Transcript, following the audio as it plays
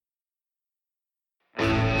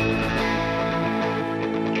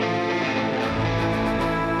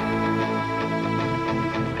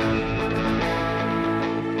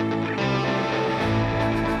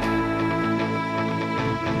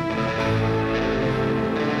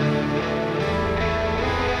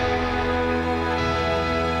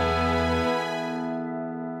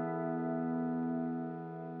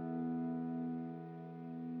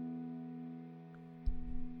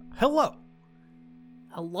Hello,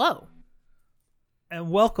 Hello.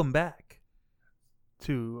 and welcome back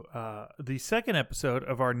to the second episode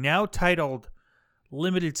of our now titled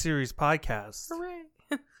limited series podcast. Hooray.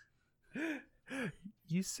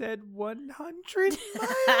 You said 100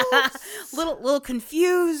 miles? little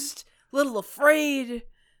confused, little afraid,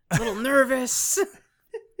 little nervous.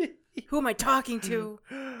 Who am I talking to?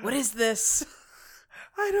 What is this?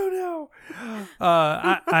 I don't know.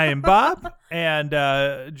 I am Bob, and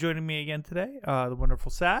joining me again today, the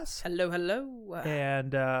wonderful Sass. Hello, hello.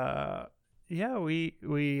 And yeah, we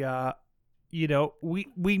made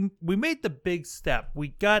the big step. We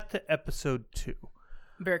got to episode 2.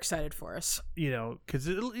 I'm very excited for us. Because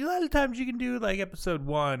a lot of times you can do like episode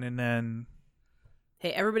 1 and then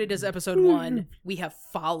Hey, everybody does episode 1. We have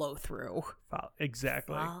follow through.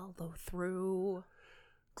 exactly Follow through.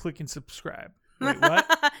 click and subscribe. Wait,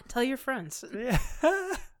 what? Tell your friends. Yeah.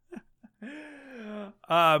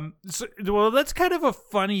 Well, that's kind of a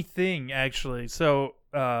funny thing, actually. So,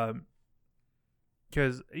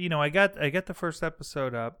 because I got the first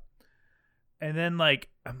episode up, and then I'm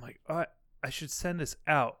like, oh, I should send this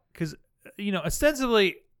out because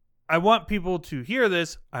ostensibly, I want people to hear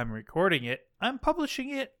this. I'm recording it. I'm publishing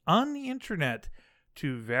it on the internet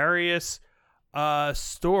to various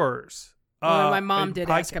stores. My mom did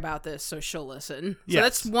ask about this, so she'll listen. So Yes.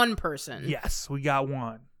 that's one person. Yes, we got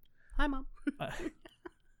one. Hi, Mom.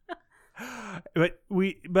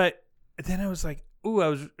 But then I was like, ooh,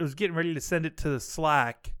 I was getting ready to send it to the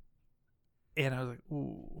Slack, and I was like,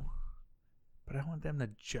 ooh, but I want them to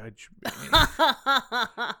judge me.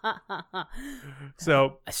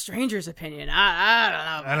 So a stranger's opinion. I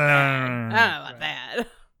don't know. I don't know about that.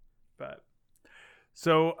 But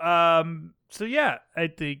so yeah, I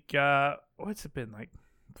think what's it been, like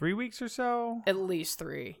 3 weeks or so? At least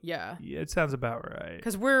 3, yeah. Yeah, it sounds about right.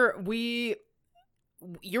 Because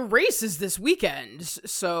your race is this weekend,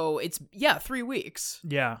 so it's 3 weeks.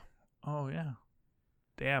 Yeah. Oh yeah.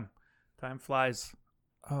 Damn. Time flies.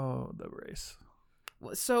 Oh, the race.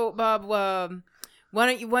 So Bob,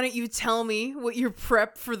 why don't you tell me what your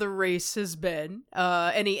prep for the race has been?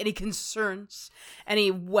 Any concerns, any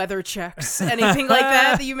weather checks, anything like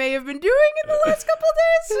that you may have been doing in the last couple of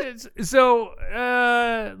days? So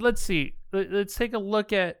let's see. Let's take a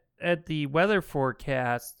look at the weather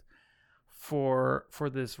forecast for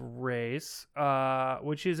this race,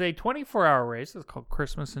 which is a 24-hour race. It's called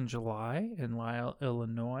Christmas in July in Lisle,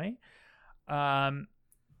 Illinois. So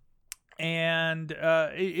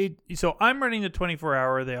I'm running the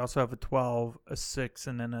 24-hour. They also have a 12, a 6,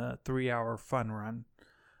 and then a 3-hour fun run.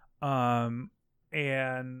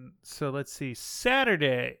 And so let's see.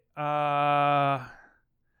 Saturday,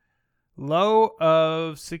 low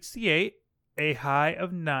of 68, a high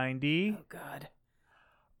of 90. Oh God.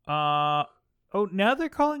 Now they're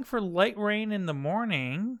calling for light rain in the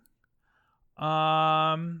morning.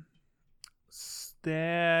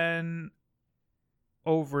 Then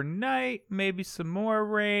overnight, maybe some more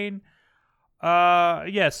rain.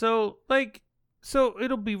 Yeah, so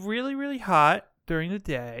it'll be really, really hot during the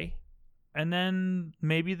day, and then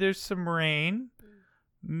maybe there's some rain,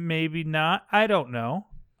 maybe not. I don't know.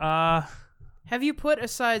 Have you put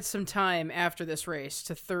aside some time after this race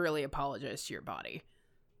to thoroughly apologize to your body?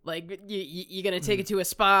 Like, you gonna take it to a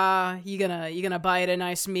spa? You gonna buy it a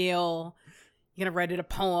nice meal? You gonna write it a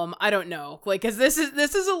poem? I don't know. Like, cause this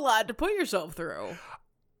is a lot to put yourself through.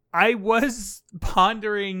 I was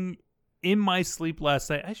pondering in my sleep last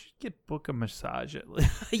night. I should book a massage at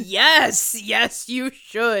least. Yes, you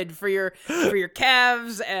should for your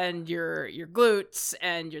calves and your glutes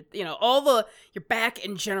and your your back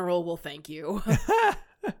in general will thank you.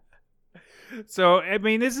 So I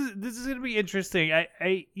mean, this is gonna be interesting.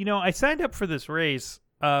 I signed up for this race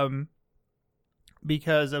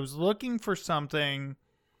because I was looking for something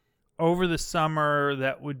over the summer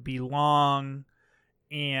that would be long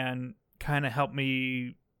and kind of help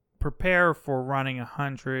me prepare for running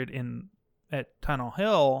 100 at Tunnel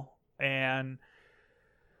Hill, and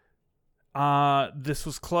this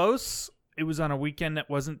was close. It was on a weekend that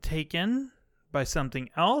wasn't taken by something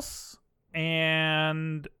else,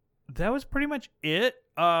 and that was pretty much it.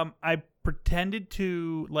 I pretended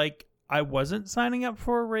to I wasn't signing up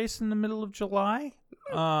for a race in the middle of July.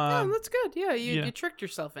 Yeah, that's good. Yeah, you tricked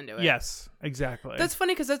yourself into it. Yes, exactly. That's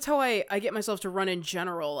funny because that's how I get myself to run in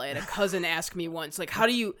general. I had a cousin ask me once, like, how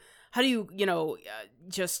do you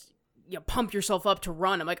just pump yourself up to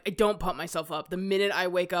run? I'm like, I don't pump myself up. The minute I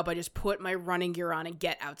wake up, I just put my running gear on and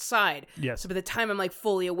get outside. Yes. So by the time I'm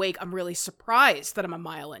fully awake, I'm really surprised that I'm a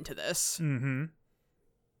mile into this. Mm-hmm.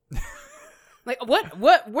 Like, what,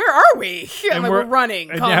 where are we? I'm like, we're running.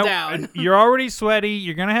 Calm now, down. You're already sweaty.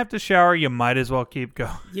 You're going to have to shower. You might as well keep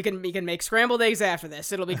going. You can make scrambled eggs after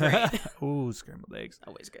this. It'll be great. Ooh, scrambled eggs.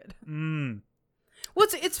 Always good. Mm. Well,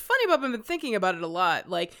 it's funny about, I've been thinking about it a lot.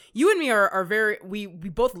 Like, you and me are very, we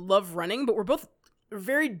both love running, but we're both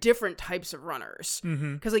very different types of runners.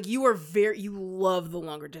 Because, like, you love the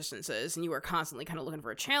longer distances, and you are constantly kind of looking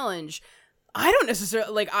for a challenge. I don't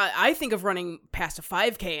necessarily, like, I think of running past a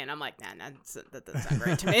 5K, and I'm like, nah, that doesn't sound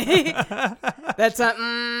right to me. That's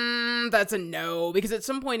a no. Because at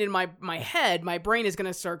some point in my head, my brain is going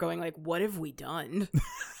to start going, like, what have we done?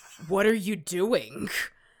 What are you doing?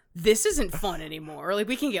 This isn't fun anymore. Like,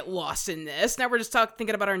 we can get lost in this. Now we're just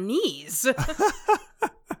thinking about our knees.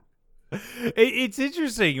 It's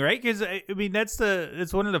interesting, right? Because, I mean, that's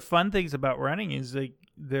one of the fun things about running is, like,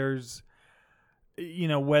 there's...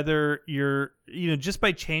 whether you're, just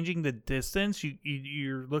by changing the distance,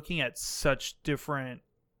 you're looking at such different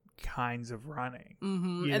kinds of running.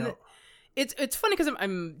 It's funny because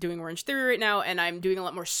I'm doing Orange Theory right now, and I'm doing a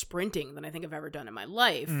lot more sprinting than I think I've ever done in my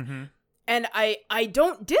life. And I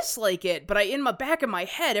don't dislike it, but in the back of my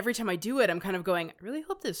head, every time I do it, I'm kind of going, I really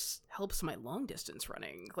hope this helps my long distance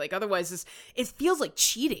running. Like, otherwise, it feels like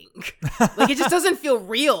cheating. Like, it just doesn't feel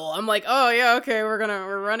real. I'm like, oh yeah, okay,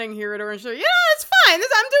 we're running here at Orange Theory. Yeah, it's fine. I'm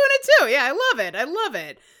doing it too. Yeah, I love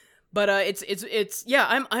it. But it's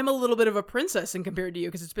yeah, I'm a little bit of a princess in compared to you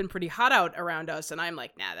because it's been pretty hot out around us, and I'm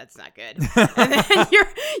like, nah, that's not good. And then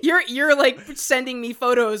you're like sending me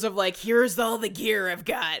photos of like, here's all the gear I've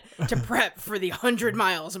got to prep for the 100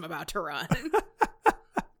 miles I'm about to run.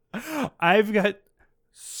 I've got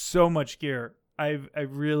so much gear. I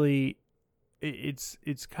really, it's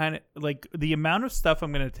kind of like the amount of stuff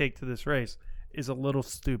I'm going to take to this race is a little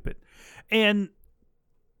stupid, and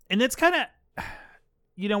it's kind of.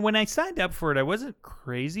 When I signed up for it, I wasn't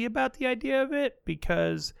crazy about the idea of it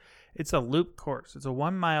because it's a loop course. It's a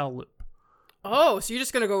 1 mile loop. Oh, so you're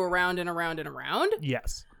just going to go around and around and around?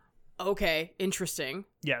 Yes. Okay. Interesting.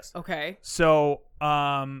 Yes. Okay. So,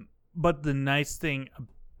 but the nice thing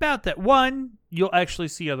about that, one, you'll actually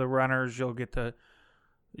see other runners. You'll get to,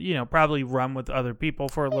 probably run with other people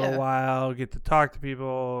for a little while, get to talk to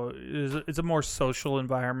people. It's a more social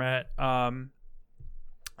environment.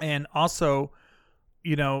 And also,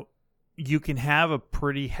 you can have a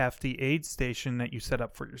pretty hefty aid station that you set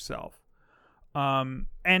up for yourself. And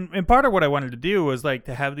part of what I wanted to do was like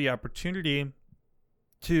to have the opportunity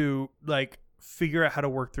to like figure out how to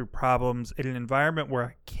work through problems in an environment where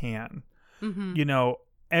I can.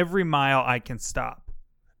 Every mile I can stop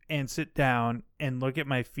and sit down and look at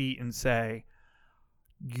my feet and say,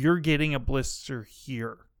 you're getting a blister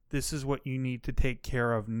here. This is what you need to take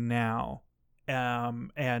care of now.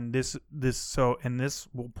 And this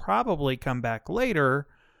will probably come back later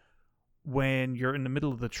when you're in the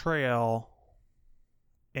middle of the trail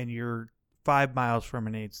and you're 5 miles from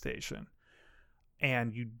an aid station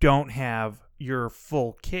and you don't have your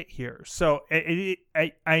full kit here. So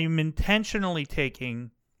I'm intentionally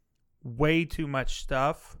taking way too much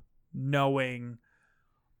stuff, knowing,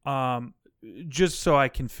 just so I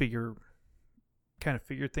can figure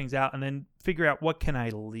things out and then figure out what can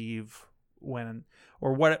I leave when,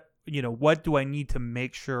 or what do I need to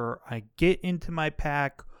make sure I get into my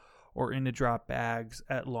pack or in the drop bags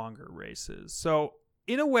at longer races. So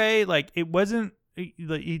in a way, like it wasn't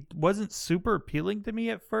super appealing to me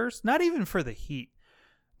at first, not even for the heat.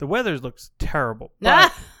 The weather looks terrible,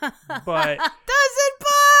 but does it,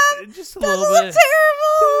 Bob? Just a does little it bit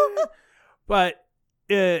terrible. but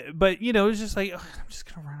it's just like, I'm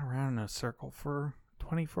just gonna run around in a circle for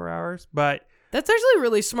 24 hours, but. That's actually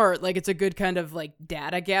really smart. Like, it's a good kind of, like,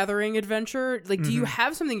 data gathering adventure. Like, do you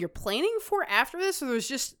have something you're planning for after this? Or there's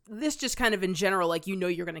just kind of in general, like, you're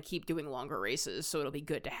going to keep doing longer races, so it'll be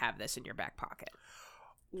good to have this in your back pocket?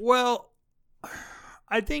 Well,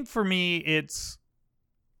 I think for me,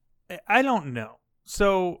 I don't know.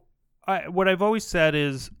 So, what I've always said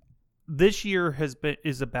is this year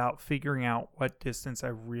is about figuring out what distance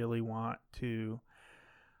I really want to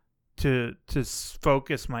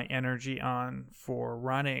focus my energy on for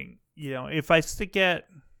running. If I get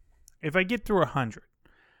through 100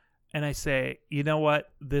 and I say, you know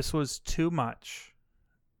what, this was too much,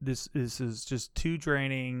 this is just too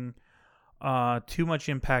draining, too much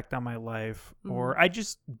impact on my life, or I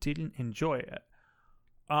just didn't enjoy it,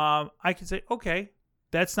 I can say, okay,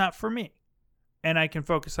 that's not for me, and I can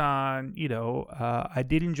focus on, I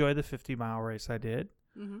did enjoy the 50-mile race I did.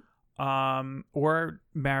 Or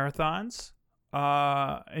marathons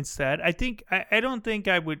instead. I don't think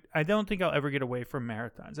I'll ever get away from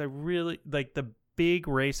marathons. I really like the big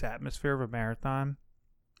race atmosphere of a marathon.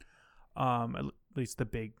 at least the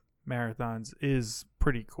big marathons, is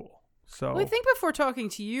pretty cool. So Well, I think before talking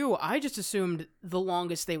to you, I just assumed the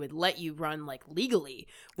longest they would let you run, like, legally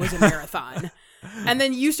was a marathon. And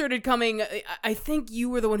then you started coming, I think you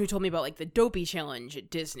were the one who told me about, like, the Dopey Challenge at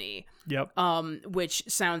Disney. Yep. Which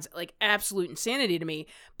sounds like absolute insanity to me.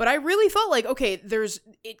 But I really thought, like, okay,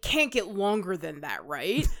 it can't get longer than that,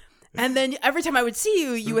 right? And then every time I would see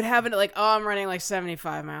you, you would have it like, oh, I'm running like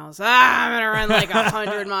 75 miles. I'm going to run like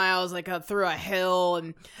 100 miles, like through a hill.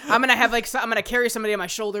 And I'm going to have I'm going to carry somebody on my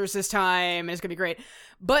shoulders this time. And it's going to be great.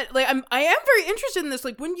 But like, I am very interested in this.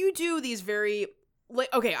 Like when you do these very, like,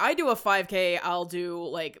 okay, I do a 5K. I'll do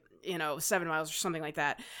like, 7 miles or something like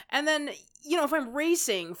that. And then, if I'm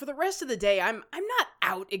racing for the rest of the day, I'm not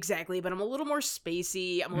out exactly, but I'm a little more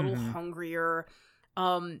spacey. I'm a little hungrier.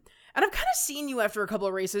 And I've kind of seen you after a couple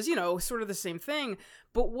of races, sort of the same thing.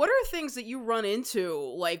 But what are things that you run into,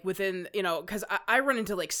 like within, because I run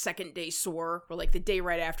into like second day sore, or like the day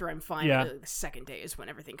right after I'm fine. Yeah. The second day is when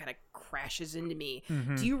everything kind of crashes into me.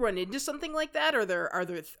 Mm-hmm. Do you run into something like that? Or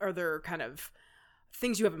are there kind of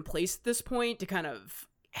things you have in place at this point to kind of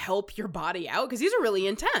help your body out? Because these are really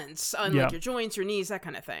intense on like your joints, your knees, that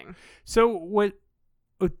kind of thing. So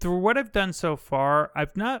through what I've done so far,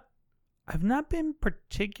 I've not been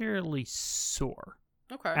particularly sore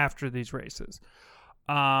after these races.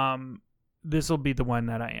 This will be the one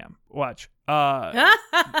that I am. Watch.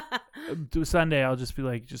 Sunday I'll just be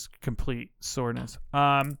like just complete soreness.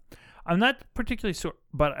 I'm not particularly sore,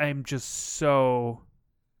 but I'm just so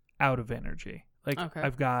out of energy. Like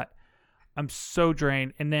I'm so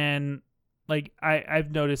drained, and then like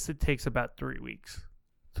I've noticed it takes about 3 weeks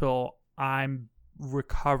till I'm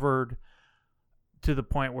recovered to the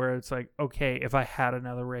point where it's like, okay, if I had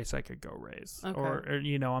another race, I could go race. Or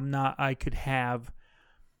I could have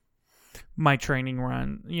my training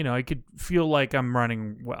run, I could feel like I'm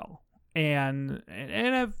running well. And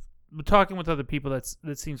I've been talking with other people,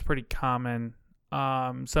 that seems pretty common.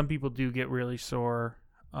 Some people do get really sore.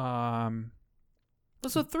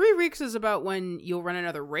 So 3 weeks is about when you'll run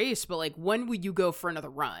another race, but like when would you go for another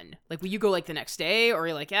run? Like will you go like the next day, or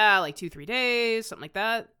you're like, like 2-3 days, something like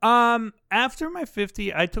that? After my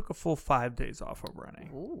 50, I took a full 5 days off of running.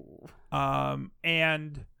 Ooh.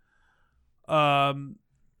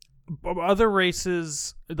 Other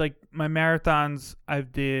races, like my marathons,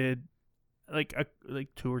 I've did like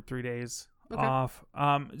 2 or 3 days off.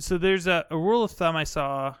 So there's a rule of thumb I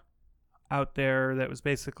saw out there that was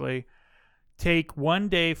basically take 1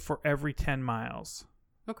 day for every 10 miles.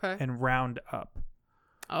 Okay. And round up.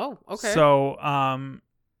 Oh, okay. So,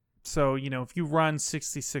 if you run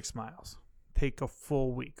 66 miles, take a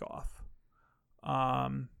full week off.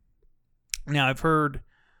 Now I've heard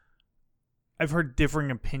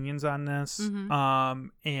differing opinions on this.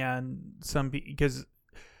 And because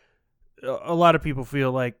a lot of people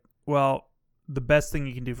feel like, well, the best thing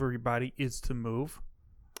you can do for your body is to move.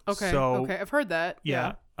 Okay. So, okay. I've heard that.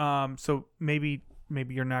 Yeah. So maybe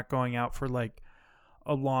you're not going out for like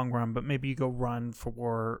a long run, but maybe you go run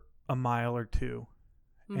for a mile or two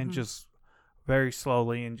and just very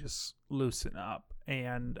slowly and just loosen up.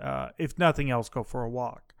 And if nothing else, go for a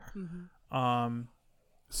walk.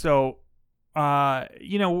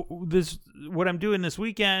 This what I'm doing this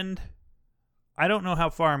weekend, I don't know how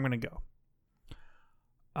far I'm going to go.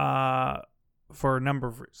 For a number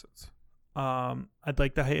of reasons. I'd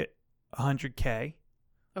like to hit 100K.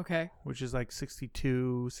 Okay. Which is like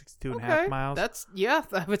 62 and a half miles. I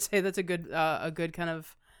would say that's a good kind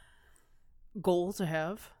of goal to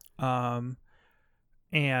have. And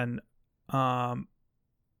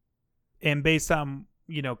based on,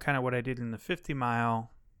 kind of what I did in the 50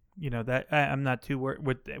 mile, that I'm not too worried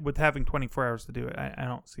with having 24 hours to do it. I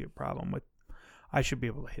don't see a problem with, I should be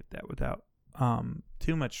able to hit that without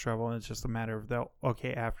too much trouble. And it's just a matter of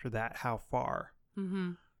after that, how far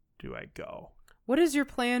do I go? What is your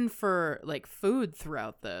plan for like food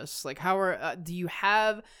throughout this? Like how do you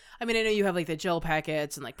have, I know you have like the gel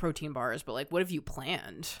packets and like protein bars, but like what have you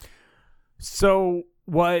planned? So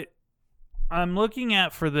what I'm looking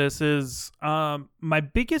at for this is my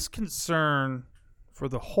biggest concern for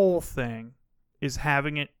the whole thing is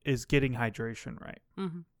getting hydration right.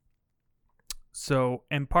 So,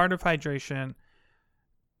 and part of hydration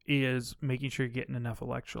is making sure you're getting enough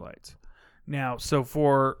electrolytes. Now, so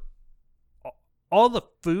for all the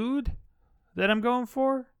food that I'm going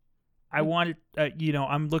for, I want it,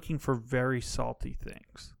 I'm looking for very salty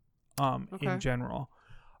things in general,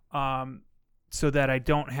 so that I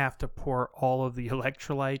don't have to pour all of the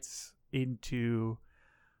electrolytes into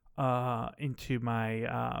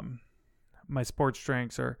my my sports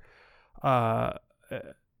drinks or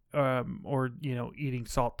or eating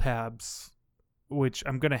salt tabs, which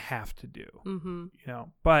I'm gonna have to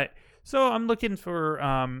do. But so I'm looking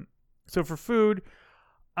for so for food.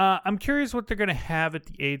 I'm curious what they're gonna have at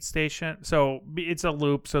the aid station. So it's a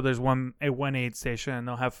loop. So there's one aid station, and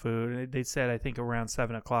they'll have food. They said I think around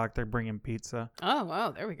 7:00 they're bringing pizza. Oh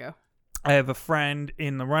wow, there we go. I have a friend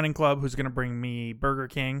in the running club who's gonna bring me Burger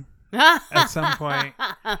King at some point.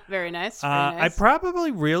 Very nice. I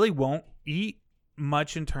probably really won't eat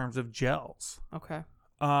much in terms of gels. Okay.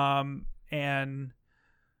 And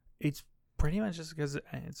it's pretty much just because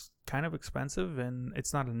it's kind of expensive and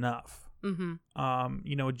it's not enough.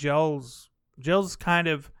 Gels kind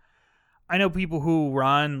of, I know people who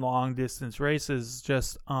run long distance races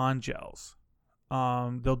just on gels.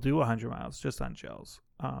 They'll do 100 miles just on gels.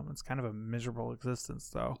 It's kind of a miserable existence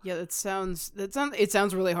though. Yeah, it sounds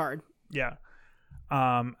really hard. Yeah.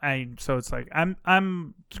 So it's like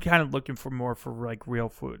I'm kind of looking for more for like real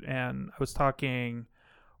food, and I was talking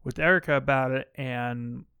with Erica about it,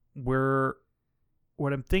 and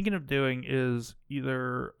what I'm thinking of doing is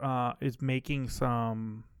either is making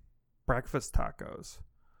some breakfast tacos,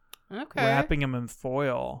 wrapping them in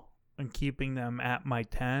foil and keeping them at my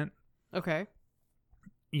tent. Okay.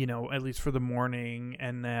 At least for the morning,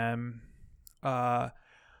 and then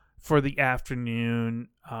for the afternoon,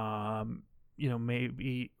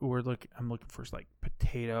 maybe I'm looking for like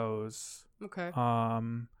potatoes. Okay.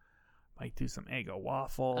 Might do some Eggo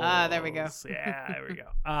waffles. There we go. Yeah, there we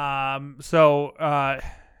go. So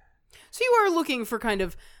you are looking for kind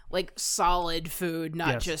of like solid food,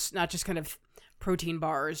 not yes. just kind of protein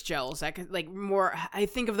bars, gels. That could, like more. I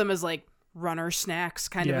think of them as like runner snacks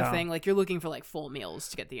kind of a thing. Like you're looking for like full meals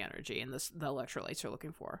to get the energy and the electrolytes you're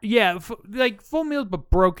looking for. Yeah, like full meals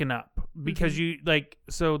but broken up, because you like,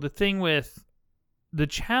 so the thing with the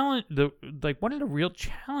challenge, one of the real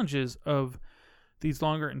challenges of these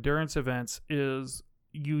longer endurance events is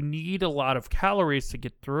you need a lot of calories to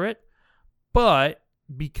get through it, but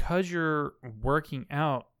because you're working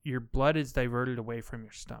out, your blood is diverted away from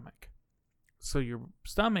your stomach, so your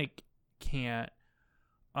stomach can't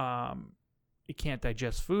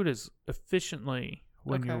digest food as efficiently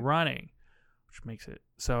when you're running, which makes it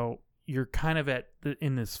so you're kind of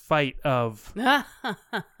in this fight of your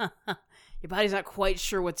body's not quite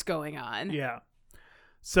sure what's going on. Yeah.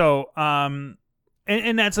 So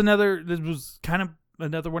and this was kind of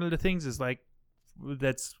another one of the things is like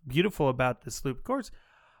that's beautiful about this loop course.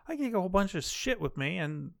 I can take a whole bunch of shit with me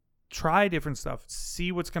and try different stuff,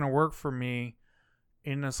 see what's going to work for me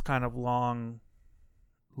in this kind of long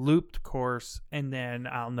looped course, and then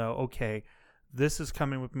I'll know, okay, this is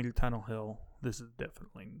coming with me to Tunnel Hill. This is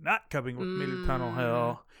definitely not coming with me to Tunnel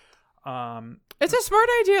Hill. It's a smart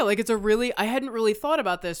idea. Like I hadn't really thought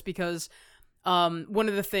about this because one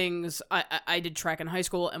of the things I did track in high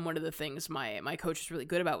school, and one of the things my coach was really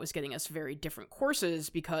good about was getting us very different courses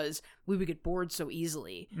because we would get bored so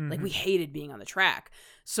easily. Like we hated being on the track.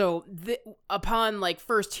 So upon like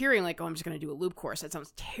first hearing like, oh, I'm just going to do a loop course, that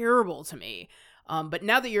sounds terrible to me. But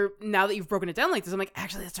now that you've broken it down like this, I'm like,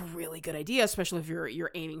 actually, that's a really good idea, especially if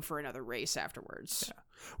you're aiming for another race afterwards. Yeah.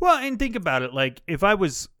 Well, and think about it. Like if I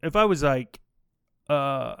was like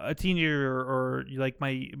a teenager or like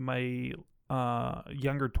my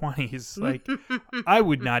younger 20s, like I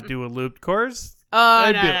would not do a looped course. Oh,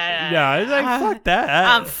 yeah, it's like fuck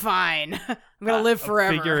that. I'm fine. I'm gonna live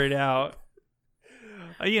forever. Figure it out.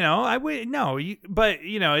 I would but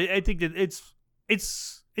I think that it's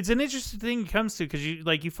an interesting thing it comes to, because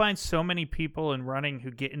you find so many people in running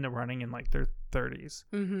who get into running in like their 30s.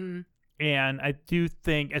 And I do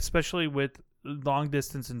think, especially with long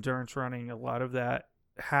distance endurance running, a lot of that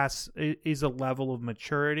is a level of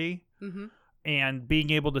maturity. And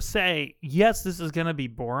being able to say, yes, this is going to be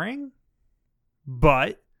boring,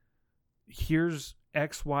 but here's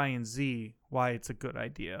X, Y, and Z why it's a good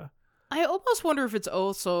idea. I almost wonder if it's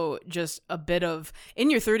also just a bit of,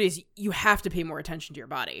 in your 30s, you have to pay more attention to your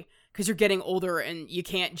body because you're getting older and you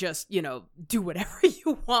can't just, do whatever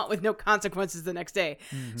you want with no consequences the next day.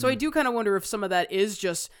 So I do kind of wonder if some of that is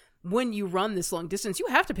just when you run this long distance, you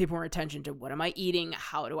have to pay more attention to what am I eating?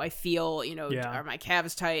 How do I feel? Are my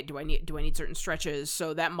calves tight? Do I need certain stretches?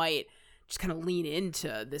 So that might just kind of lean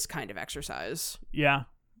into this kind of exercise. Yeah,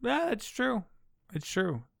 it's true. It's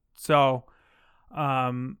true. So,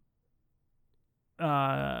 I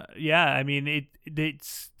mean,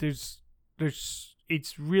 it's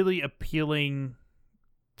really appealing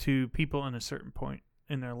to people in a certain point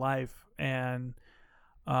in their life, and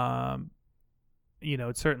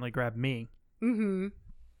it certainly grabbed me.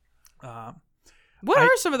 What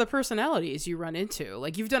are some of the personalities you run into?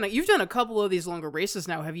 Like you've done a couple of these longer races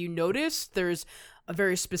now. Have you noticed there's a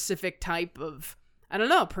very specific type of, I don't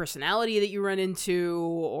know, personality that you run into,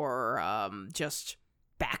 or just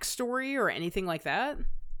backstory or anything like that?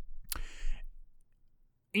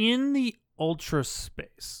 In the ultra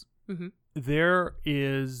space, there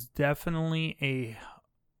is definitely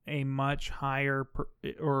a much higher,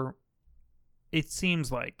 or it seems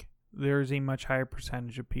like there's a much higher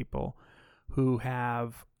percentage of people who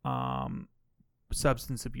have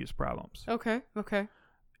substance abuse problems. Okay.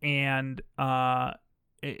 And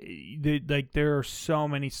there are so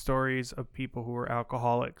many stories of people who are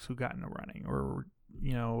alcoholics who got into running, or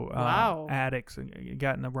Wow. addicts and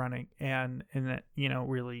got into running, and that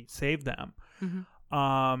really saved them.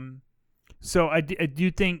 So I do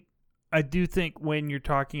think when you're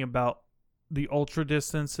talking about the ultra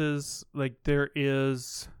distances, like there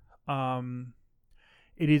is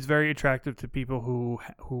it is very attractive to people who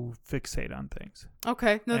fixate on things.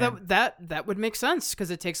 Okay. No, that would make sense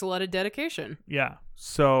because it takes a lot of dedication. Yeah.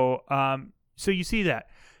 So so you see that.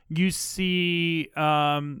 You see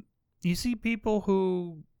people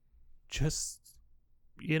who just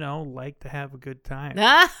like to have a good time.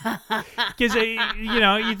 Because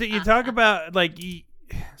you talk about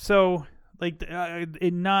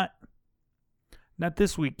not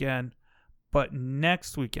this weekend, but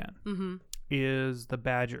next weekend is the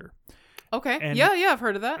Badger. Okay. And, yeah, I've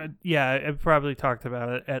heard of that. I've probably talked about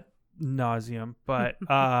it at nauseum, but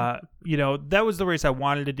that was the race I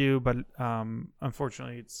wanted to do, but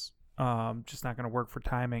unfortunately it's just not going to work for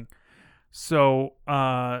timing. So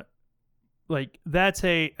that's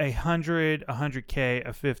a 100, 100K,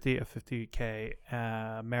 a 50, a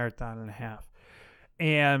 50K, marathon and a half.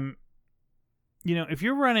 And if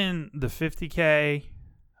you're running the 50K,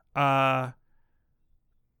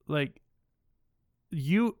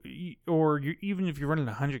 even if you're running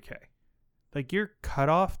 100K, like your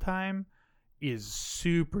cutoff time is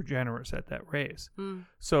super generous at that race.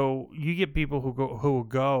 So you get people who will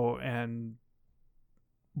go and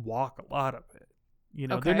walk a lot of it.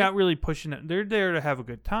 They're not really pushing it. They're there to have a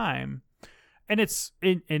good time, and it's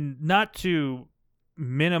and not to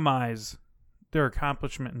minimize their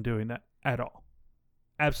accomplishment in doing that at all.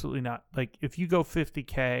 Absolutely not. Like if you go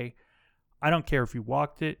 50K, I don't care if you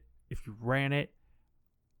walked it, if you ran it.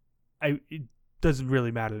 It doesn't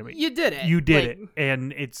really matter to me. You did it. You did it,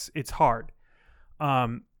 and it's hard.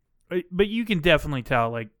 But you can definitely tell.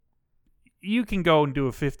 Like you can go and do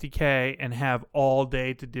a 50K and have all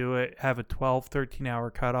day to do it. Have a 12, 13 hour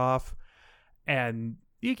cutoff, and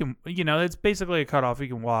you can. It's basically a cutoff. You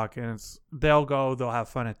can walk, and they'll go. They'll have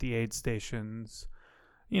fun at the aid stations.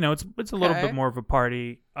 It's a little bit more of a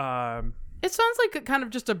party. It sounds like kind of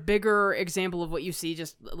just a bigger example of what you see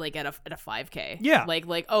just like at a 5K. Yeah.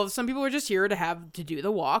 Like some people are just here to do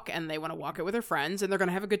the walk, and they want to walk it with their friends, and they're going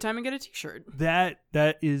to have a good time and get a t-shirt. That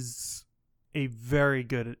is a very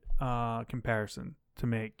good comparison to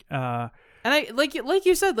make. And I like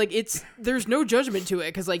you said, like there's no judgment to it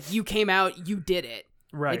because like you came out, you did it.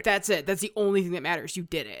 Right. Like that's it. That's the only thing that matters. You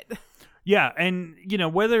did it. Yeah, and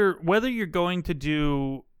whether you're going to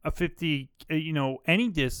do a 50, any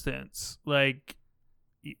distance, it's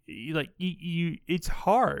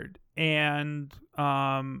hard, and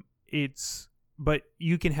but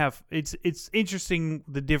you can have it's interesting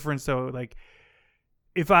the difference though. Like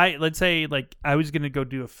if let's say I was gonna go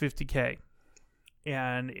do a 50K,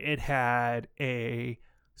 and it had a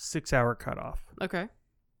 6-hour cutoff. Okay.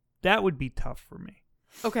 That would be tough for me.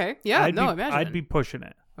 Okay. Yeah. Imagine. I'd be pushing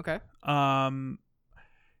it. Okay. Now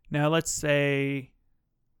let's say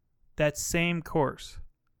that same course,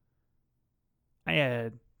 I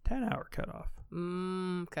had 10-hour cutoff.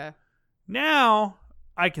 Okay. Now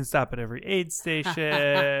I can stop at every aid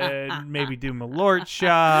station, maybe do Malort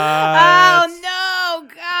shots. Oh no,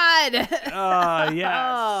 God! Oh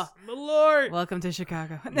yes, Malort. Welcome to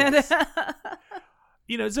Chicago. Yes.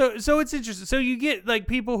 So it's interesting. So you get like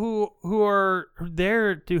people who are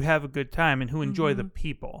there to have a good time and who enjoy the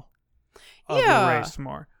people of the race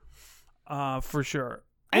more, for sure.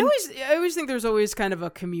 And I always think there's always kind of a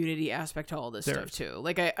community aspect to all this stuff too.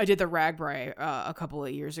 Like I did the Ragbri a couple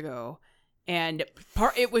of years ago, and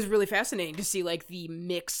it was really fascinating to see like the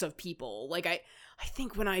mix of people. Like I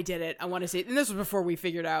think when I did it, I want to say, and this was before we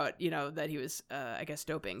figured out that he was I guess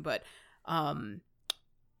doping, but oh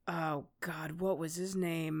God, what was his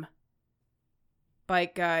name?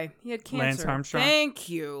 Bike guy. He had cancer. Lance Armstrong. Thank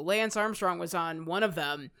you. Lance Armstrong was on one of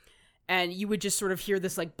them. And you would just sort of hear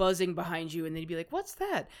this like buzzing behind you, and then you'd be like, "What's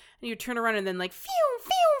that?" And you turn around, and then like, "Phew,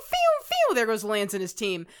 phew, phew, phew!" There goes Lance and his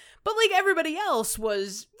team. But like everybody else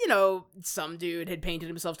was, you know, some dude had painted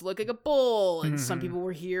himself to look like a bull, and some people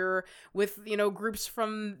were here with, you know, groups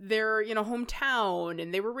from their, you know, hometown,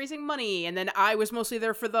 and they were raising money, and then I was mostly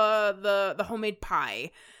there for the homemade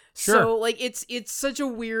pie. Sure. So like it's such a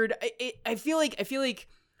weird. I feel like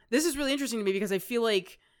this is really interesting to me because I feel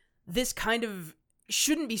like this kind of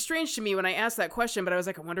shouldn't be strange to me when I asked that question, but I was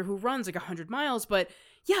like, I wonder who runs like 100 miles. But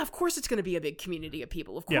yeah, of course it's going to be a big community of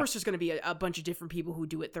people. Of course there's going to be a bunch of different people who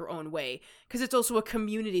do it their own way, because it's also a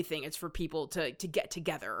community thing. It's for people to get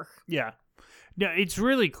together. Yeah. No, it's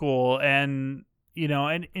really cool. And, you know,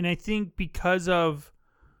 and I think because of,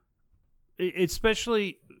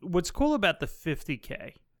 especially what's cool about the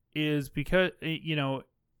 50K is because, you know,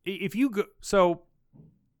 if you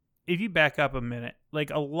back up a minute, like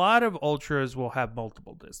a lot of ultras will have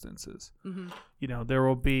multiple distances. Mm-hmm. You know, there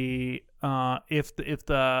will be if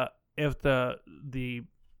the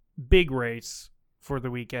big race for the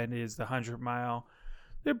weekend is the 100-mile,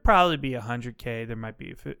 there'd probably be 100K. There might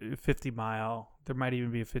be a 50-mile. There might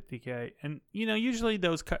even be a 50K. And you know, usually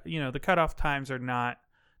those the cutoff times are not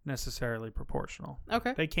necessarily proportional.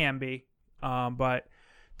 Okay, they can be, but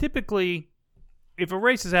typically, if a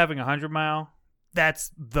race is having a 100-mile.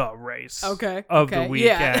 That's the race of the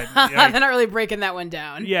weekend. Yeah. They're not really breaking that one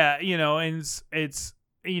down. Yeah, you know, and it's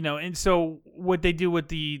you know, and so what they do with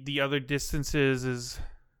the other distances is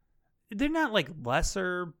they're not like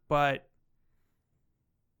lesser, but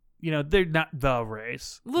you know, they're not the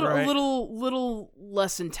race. A right? little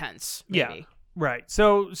less intense, maybe. Yeah. Right.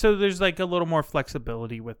 So there's like a little more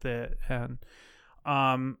flexibility with it, and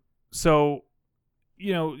so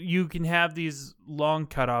you know, you can have these long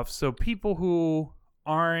cutoffs, so people who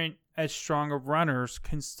aren't as strong of runners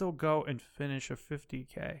can still go and finish a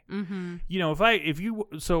 50K. Mm-hmm. You know, I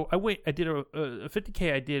did a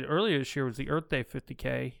 50K I did earlier this year was the Earth Day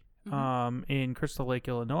 50K, in Crystal Lake,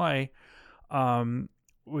 Illinois,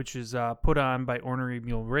 which is put on by Ornery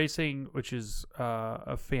Mule Racing, which is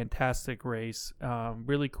a fantastic race,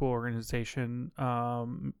 really cool organization,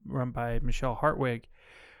 run by Michelle Hartwig,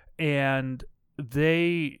 and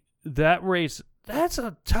that race, that's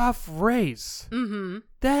a tough race. Mm-hmm.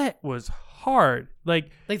 That was hard. Like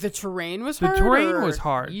the terrain was hard? The terrain was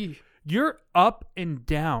hard. Eesh. You're up and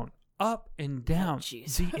down the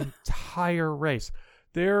entire race.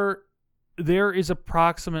 There is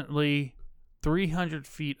approximately 300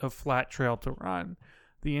 feet of flat trail to run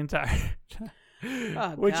the entire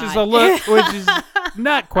which is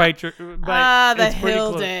not quite true, but the it's pretty hill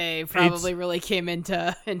close. Day probably really came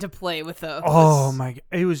into play with those. Oh my god!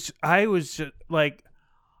 I was just like,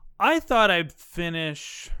 I thought I'd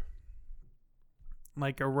finish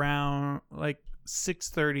like around like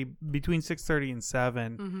 6:30, between 6:30 and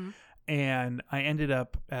 7, and I ended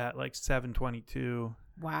up at like 7:22.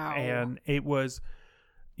 Wow! And it was,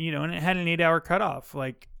 you know, and it had an 8-hour cutoff.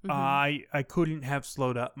 Like I couldn't have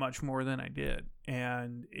slowed up much more than I did,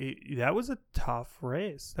 and that was a tough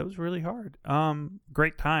race. That was really hard.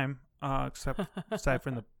 Great time, aside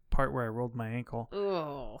from the part where I rolled my ankle.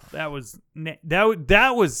 Oh, that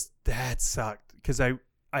sucked because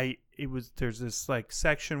there's this like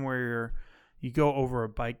section where you go over a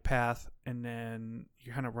bike path and then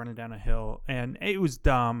you're kind of running down a hill, and it was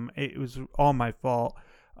dumb. It was all my fault.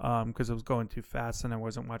 Because I was going too fast and I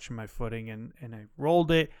wasn't watching my footing, and I rolled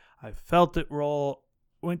it. I felt it roll,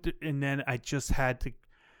 and then I just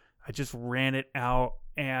ran it out,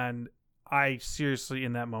 and I seriously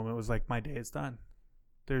in that moment was like, my day is done.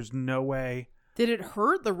 There's no way. Did it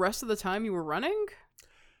hurt the rest of the time you were running?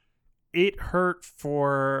 It hurt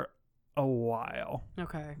for a while.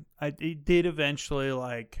 Okay. It did eventually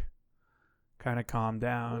like kind of calm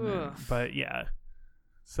down, but yeah.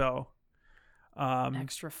 So.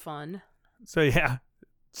 Extra fun. So yeah,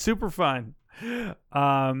 super fun.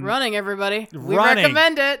 Running, everybody. We running.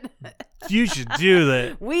 recommend it. You should do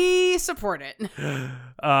that. We support it.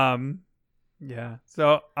 Yeah.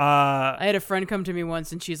 So I had a friend come to me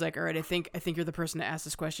once, and she's like, "All right, I think you're the person to ask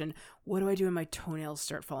this question. What do I do when my toenails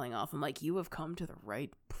start falling off?" I'm like, "You have come to the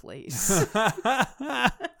right place."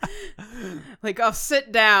 Like, "Oh,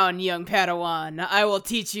 sit down, young Padawan. I will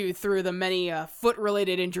teach you through the many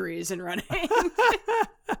foot-related injuries in running."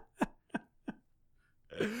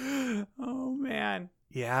 Oh man.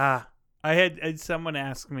 Yeah. I had someone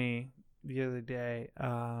ask me the other day,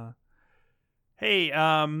 "Hey,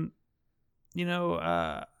 you know,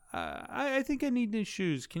 I think I need new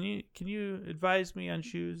shoes. Can you advise me on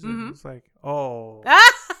shoes?" And it's like, oh.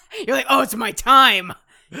 You're like, "Oh, it's my time."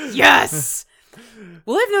 Yes.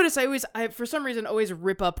 Well, I've noticed I for some reason always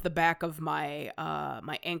rip up the back of my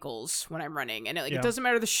my ankles when I'm running, and it doesn't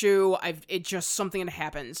matter the shoe. It just something that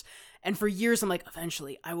happens, and for years I'm like,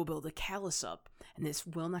 eventually I will build a callus up, and this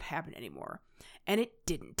will not happen anymore, and it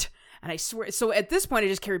didn't. And I swear, so at this point I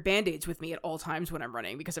just carry Band-Aids with me at all times when I'm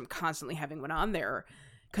running because I'm constantly having one on there.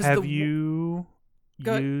 Have you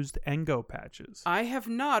used Engo patches? I have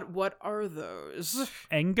not. What are those?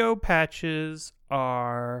 Engo patches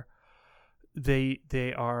are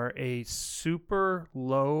they are a super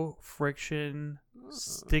low friction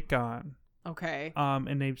stick-on. Okay.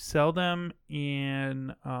 And they sell them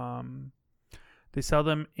in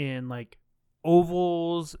like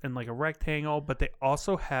ovals and like a rectangle, but they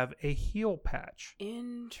also have a heel patch.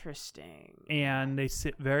 Interesting. And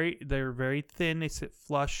they're very thin. They sit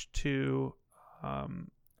flush to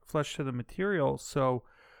the material, so,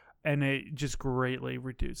 and it just greatly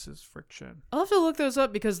reduces friction. I'll have to look those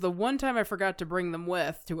up because the one time I forgot to bring them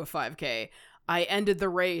with to a 5K, I ended the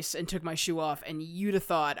race and took my shoe off, and you'd have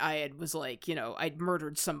thought I'd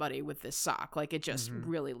murdered somebody with this sock. Like, it just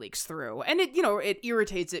really leaks through. And it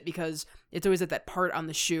irritates it because it's always at that part on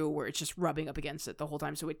the shoe where it's just rubbing up against it the whole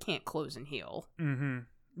time, so it can't close and heal. Mm-hmm.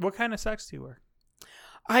 What kind of socks do you wear?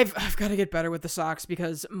 I've got to get better with the socks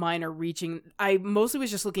because mine are reaching. I mostly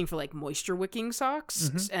was just looking for like moisture wicking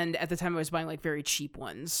socks, and at the time I was buying like very cheap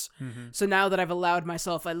ones. So now that I've allowed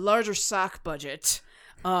myself a larger sock budget,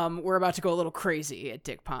 we're about to go a little crazy at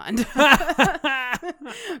Dick Pond. I'm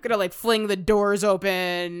gonna like fling the doors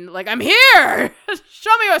open, like, I'm here.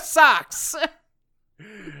 Show me your socks.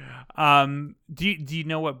 Do you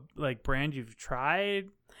know what like brand you've tried?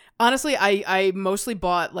 Honestly, I mostly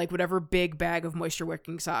bought like whatever big bag of moisture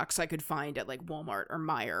wicking socks I could find at like Walmart or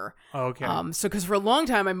Meijer. Okay. So because for a long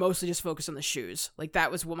time I mostly just focused on the shoes. Like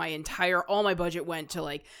that was what all my budget went to.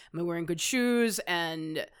 Like, am I wearing good shoes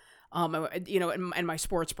and and my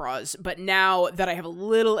sports bras. But now that I have a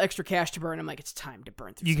little extra cash to burn, I'm like, it's time to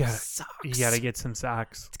burn through socks. You gotta get some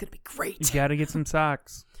socks. It's gonna be great. You gotta get some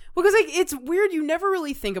socks. Well, because like it's weird, you never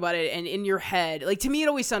really think about it, and in your head, like to me, it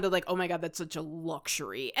always sounded like, oh my god, that's such a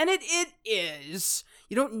luxury, and it is.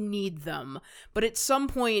 You don't need them, but at some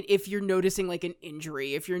point, if you're noticing like an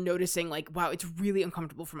injury, if you're noticing like, wow, it's really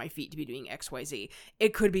uncomfortable for my feet to be doing X, Y, Z,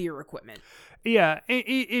 it could be your equipment. Yeah,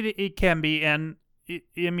 it can be, and I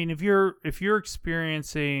mean, if you're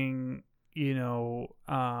experiencing,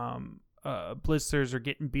 blisters or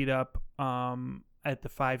getting beat up, at the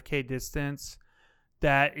 5K distance,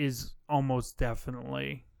 that is almost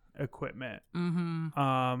definitely equipment.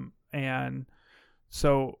 Mm-hmm. And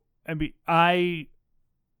so, I mean,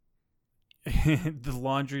 the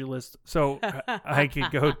laundry list. So I could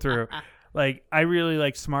go through, like, I really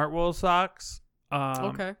like Smartwool socks.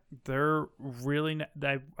 Okay. They're really,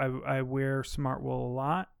 I wear Smartwool a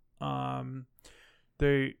lot.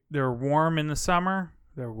 They're warm in the summer.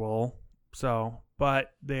 They're wool. So,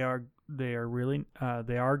 but they are really,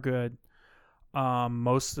 they are good.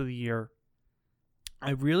 Most of the year.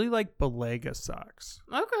 I really like Belega socks.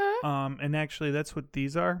 Okay. And actually that's what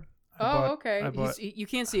these are. Okay. You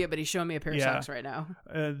can't see it, but he's showing me a pair of socks right now.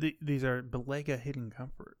 These are Belega Hidden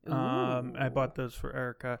Comfort. Ooh. I bought those for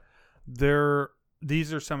Erica.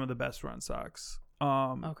 These are some of the best run socks.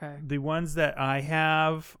 Okay. The ones that I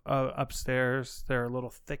have upstairs, they're a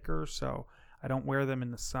little thicker, so I don't wear them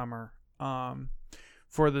in the summer.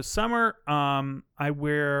 For the summer, I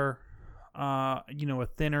wear a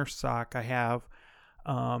thinner sock. I have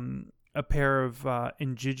a pair of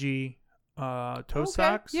Njiji toe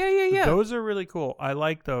socks. Yeah. Those are really cool. I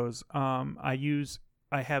like those. I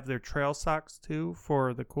have their trail socks too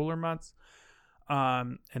for the cooler months.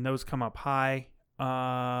 And those come up high.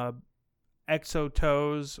 Exo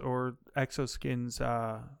Toes or Exo Skins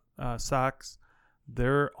socks.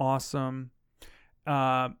 They're awesome.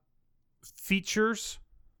 Features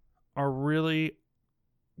are really,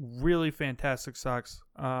 really fantastic socks.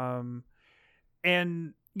 And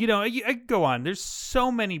I go on. There's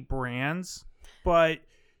so many brands, but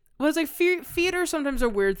it's like feet are sometimes a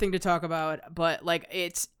weird thing to talk about, but like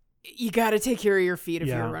you got to take care of your feet if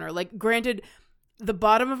you're a runner. Like, granted, the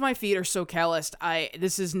bottom of my feet are so calloused.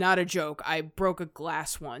 This is not a joke. I broke a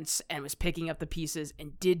glass once and was picking up the pieces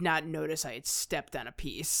and did not notice I had stepped on a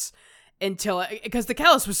piece because the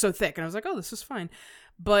callus was so thick, and I was like, oh, this is fine.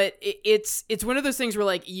 But it's one of those things where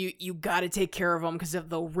like you got to take care of them because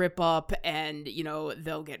they'll rip up and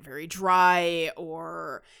they'll get very dry,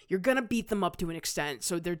 or you're gonna beat them up to an extent.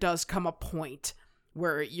 So there does come a point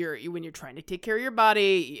where when you're trying to take care of your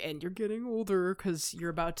body and you're getting older because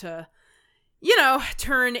you're about to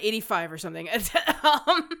turn 85 or something.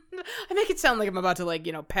 I make it sound like I'm about to, like,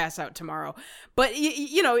 pass out tomorrow. But,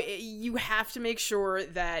 you have to make sure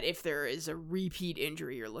that if there is a repeat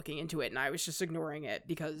injury, you're looking into it. And I was just ignoring it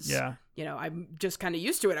because, I'm just kind of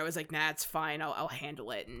used to it. I was like, nah, it's fine. I'll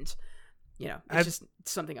handle it. And, it's just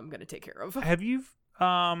something I'm going to take care of. Have you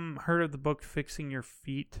heard of the book Fixing Your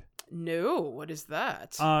Feet? No. What is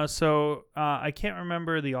that? So I can't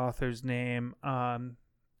remember the author's name.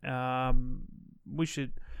 We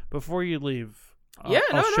should, before you leave,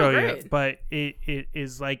 I'll show you. But it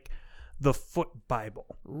is like the foot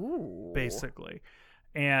Bible, basically.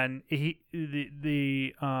 And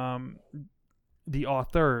the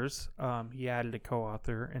authors, he added a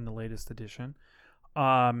co-author in the latest edition.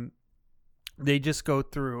 They just go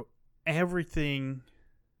through everything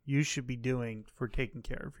you should be doing for taking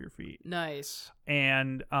care of your feet. Nice.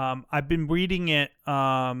 And I've been reading it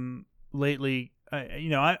lately.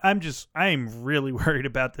 I'm really worried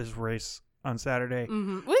about this race on Saturday.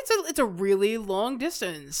 Mm-hmm. Well, it's a really long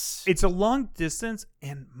distance. It's a long distance,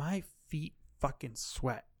 and my feet fucking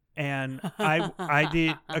sweat. And I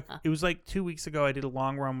did. It was like 2 weeks ago. I did a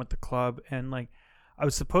long run with the club, and like I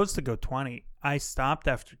was supposed to go 20. I stopped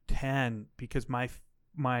after 10 because my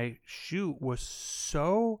shoe was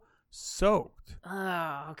so soaked.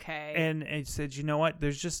 Oh, okay. And it said, you know what?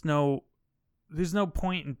 There's no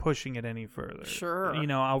point in pushing it any further. Sure.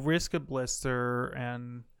 I'll risk a blister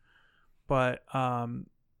but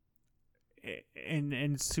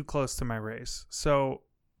it's too close to my race. So,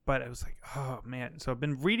 but I was like, oh man. So I've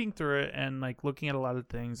been reading through it and like looking at a lot of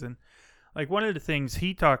things, and like one of the things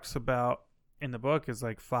he talks about in the book is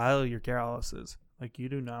like file your calluses. Like you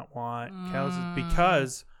do not want calluses,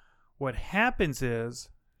 because what happens is,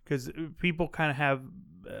 because people kind of have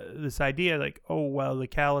this idea like, oh, well, the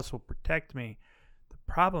callus will protect me. The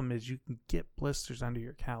problem is you can get blisters under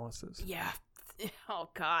your calluses. Yeah. Oh,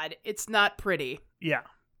 God. It's not pretty. Yeah.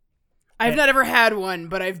 I've not ever had one,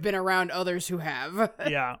 but I've been around others who have.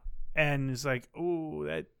 Yeah. And it's like, oh,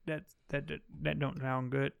 that don't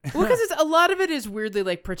sound good. Well, because a lot of it is weirdly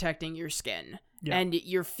like protecting your skin. Yeah. And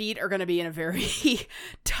your feet are going to be in a very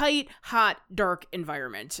tight, hot, dark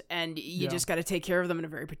environment. And you just got to take care of them in a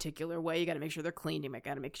very particular way. You got to make sure they're clean. You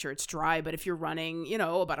got to make sure it's dry. But if you're running,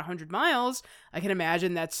 about 100 miles, I can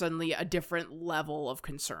imagine that's suddenly a different level of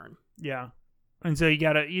concern. Yeah. And so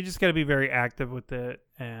you just got to be very active with it.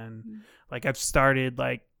 And like I've started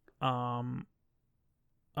like, I've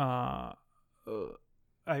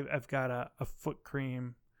got a foot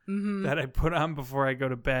cream. Mm-hmm. That I put on before I go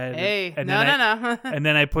to bed. Hey, and no. And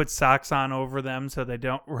then I put socks on over them so they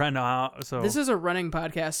don't run out. So this is a running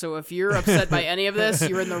podcast, so if you're upset by any of this,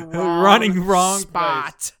 you're in the wrong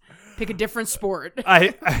spot. Place. Pick a different sport.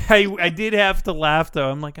 I did have to laugh though.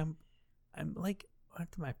 I'm like, what am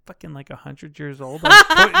I fucking like 100 years old? I'm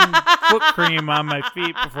putting foot cream on my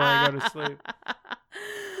feet before I go to sleep.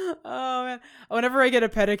 Oh man! Whenever I get a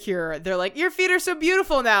pedicure, they're like, "Your feet are so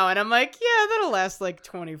beautiful now," and I'm like, "Yeah, that'll last like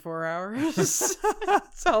 24 hours."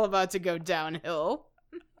 It's all about to go downhill.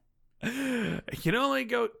 It can only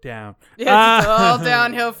go down. Yeah, it's all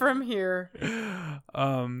downhill from here.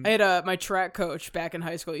 I had my track coach back in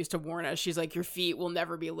high school used to warn us. She's like, "Your feet will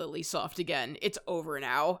never be lily soft again. It's over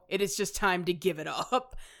now. It is just time to give it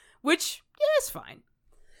up," which is fine.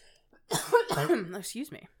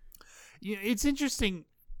 Excuse me. Yeah, it's interesting.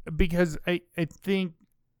 Because I think,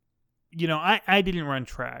 I didn't run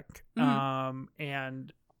track, but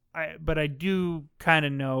I do kind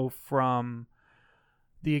of know from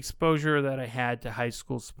the exposure that I had to high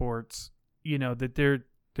school sports, that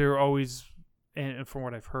they're always, and from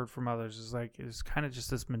what I've heard from others, is like it's kind of just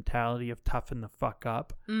this mentality of toughen the fuck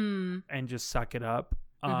up and just suck it up.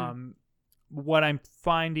 What I'm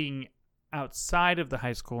finding outside of the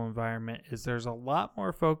high school environment is there's a lot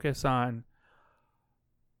more focus on.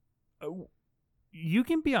 You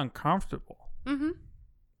can be uncomfortable,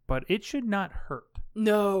 but it should not hurt.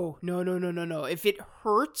 No. If it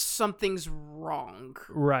hurts, something's wrong.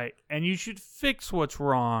 Right, and you should fix what's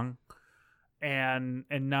wrong, so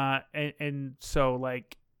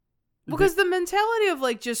like, because the mentality of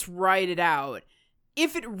like just ride it out.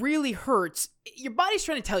 If it really hurts, your body's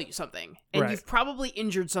trying to tell you something, and you've probably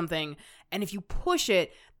injured something. And if you push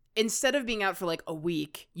it, instead of being out for like a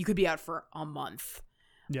week, you could be out for a month.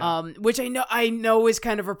 Yeah. Which I know is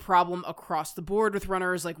kind of a problem across the board with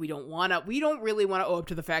runners. Like we don't really want to owe up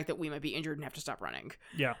to the fact that we might be injured and have to stop running.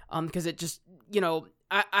 Yeah. Because it just,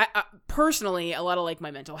 I personally, a lot of like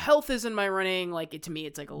my mental health is in my running. Like to me,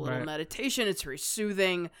 it's like a little meditation. It's very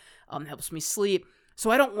soothing. Helps me sleep. So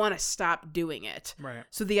I don't want to stop doing it. Right.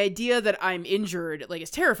 So the idea that I'm injured, like, is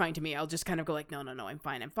terrifying to me. I'll just kind of go like, no, I'm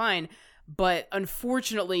fine. But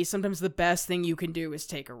unfortunately, sometimes the best thing you can do is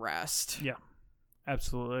take a rest. Yeah,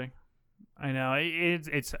 absolutely. I know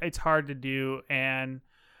it's hard to do. And,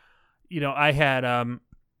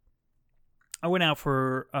 I went out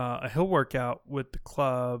for a hill workout with the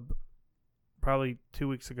club probably 2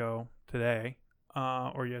 weeks ago today,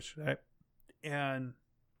 or yesterday. And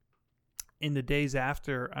in the days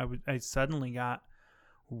after, I suddenly got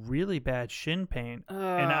really bad shin pain,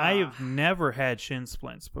 and I have never had shin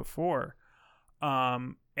splints before.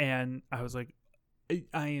 And I was like,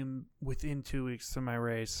 I am within 2 weeks to my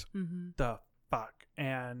race. Mm-hmm. The fuck?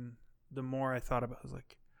 And the more I thought about it, I was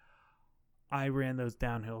like, I ran those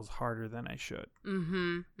downhills harder than I should.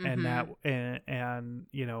 Mm-hmm. And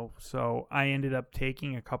so I ended up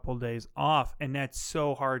taking a couple days off, and that's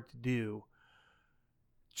so hard to do.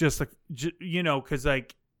 Just like, because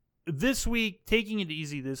like this week, taking it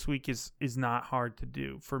easy this week is not hard to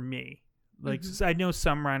do for me. Like, I know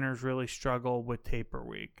some runners really struggle with taper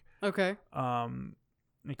week. Okay.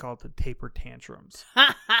 They call it the taper tantrums.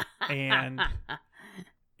 But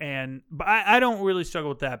I don't really struggle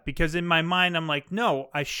with that, because in my mind I'm like, no,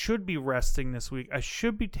 I should be resting this week. I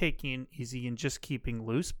should be taking it easy and just keeping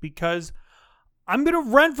loose, because I'm going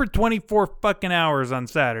to run for 24 fucking hours on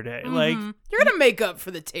Saturday. Mm-hmm. Like, you're going to make up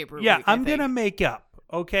for the taper week. Yeah, I'm going to make up.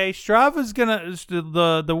 Okay. Strava's going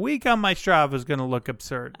to, the week on my Strava is going to look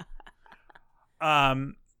absurd.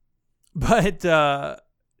 But the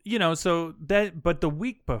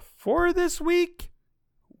week before this week,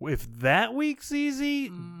 if that week's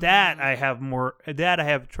easy, that I have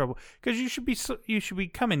trouble, because you should be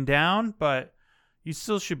coming down, but you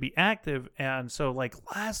still should be active. And so like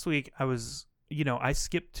last week I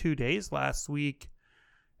skipped 2 days last week,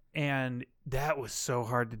 and that was so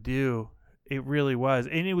hard to do. It really was.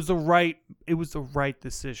 And it was the right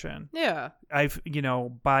decision. Yeah.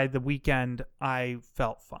 By the weekend I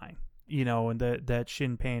felt fine, and that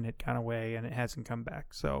shin pain had gone away and it hasn't come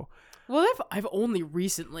back. So, well, I've only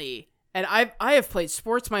recently, and I have played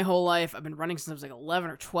sports my whole life. I've been running since I was like 11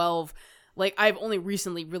 or 12. Like, I've only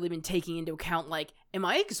recently really been taking into account, like, am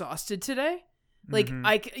I exhausted today? Like,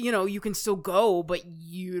 you can still go, but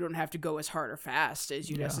you don't have to go as hard or fast as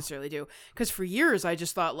you necessarily do. Because for years, I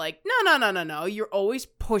just thought, like, no. You're always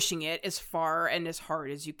pushing it as far and as hard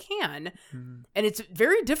as you can. Mm-hmm. And it's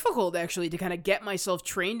very difficult, actually, to kind of get myself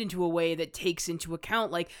trained into a way that takes into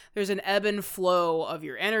account, like, there's an ebb and flow of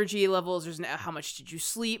your energy levels. There's how much did you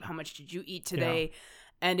sleep? How much did you eat today? Yeah.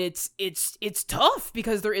 And it's tough,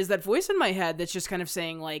 because there is that voice in my head that's just kind of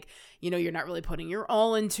saying, like, you're not really putting your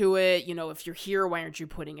all into it. If you're here, why aren't you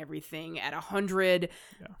putting everything at 100?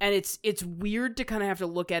 Yeah. And it's weird to kind of have to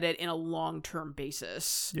look at it in a long-term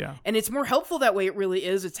basis. Yeah. And it's more helpful that way. It really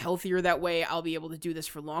is. It's healthier that way. I'll be able to do this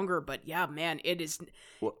for longer. But yeah, man, it is.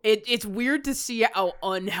 Well, it's weird to see how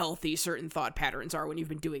unhealthy certain thought patterns are when you've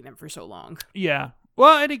been doing them for so long. Yeah.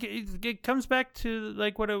 Well, it comes back to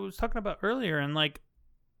like what I was talking about earlier, and like,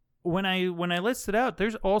 when I list it out,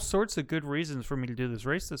 there's all sorts of good reasons for me to do this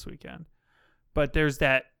race this weekend. But there's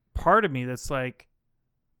that part of me that's like,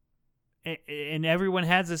 and everyone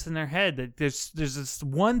has this in their head, that there's this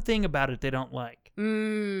one thing about it they don't like.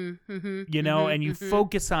 Mm-hmm, and you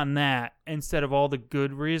focus on that instead of all the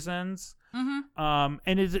good reasons. Mm-hmm.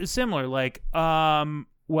 And it's similar, like,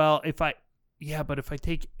 well, if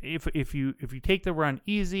you take the run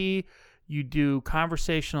easy, you do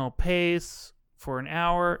conversational pace for an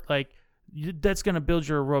hour, like, that's going to build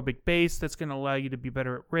your aerobic base. That's going to allow you to be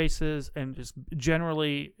better at races and just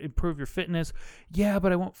generally improve your fitness. Yeah,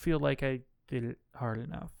 but I won't feel like I did it hard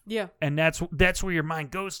enough. Yeah. And that's where your mind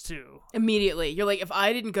goes to. Immediately. You're like, if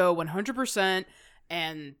I didn't go 100%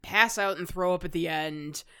 and pass out and throw up at the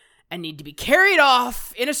end and need to be carried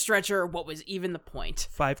off in a stretcher, what was even the point?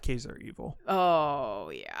 5Ks are evil. Oh,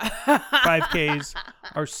 yeah. 5Ks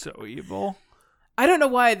are so evil. I don't know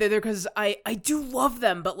why they're there, because I do love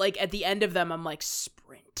them, but like at the end of them, I'm like,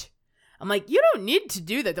 sprint. I'm like, you don't need to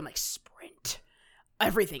do that. I'm like, sprint.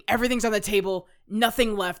 Everything's on the table.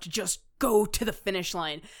 Nothing left. Just go to the finish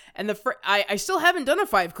line. And I still haven't done a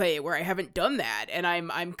 5K where I haven't done that, and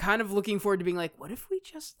I'm kind of looking forward to being like, what if we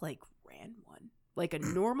just like ran one like a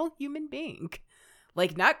normal human being,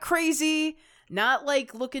 like not crazy, not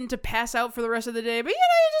like looking to pass out for the rest of the day, but you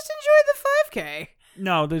just enjoy the 5K.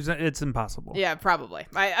 No, it's impossible. Yeah, probably.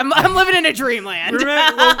 I'm living in a dreamland.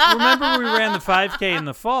 Remember we ran the 5K in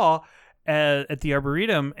the fall at the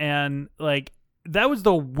Arboretum, and like that was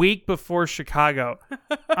the week before Chicago.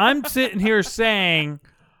 I'm sitting here saying,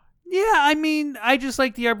 Yeah, I mean, I just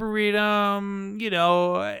like the Arboretum. You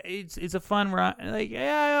know, it's a fun run. Like,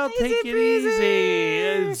 yeah, I'll take it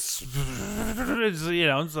easy. It's, you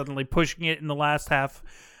know, suddenly pushing it in the last half.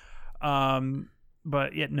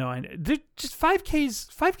 But yeah, no, just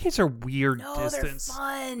 5Ks. 5Ks are weird distance. They're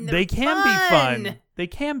fun. They can be fun. They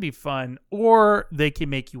can be fun, or they can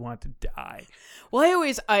make you want to die.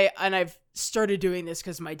 Well, I've started doing this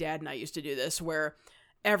because my dad and I used to do this, where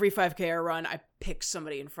every 5K I run, I pick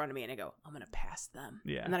somebody in front of me and I go, I'm going to pass them.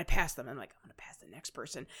 Yeah. And then I pass them and I'm like, I'm going to pass the next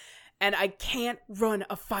person. And I can't run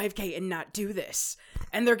a 5K and not do this.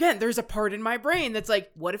 And there's a part in my brain that's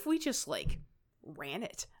like, what if we just like ran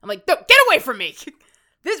it? I'm like, no, get away from me.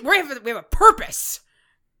 We have a purpose.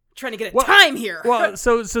 I'm trying to get time here. Well,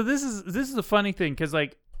 so this is a funny thing because,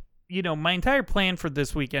 like, you know, my entire plan for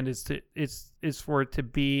this weekend is for it to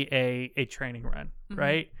be a training run,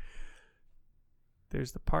 right?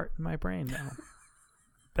 There's the part in my brain now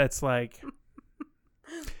that's like,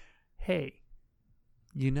 hey,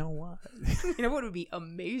 you know what? You know what would be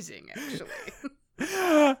amazing, actually?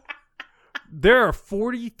 There are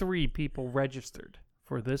 43 people registered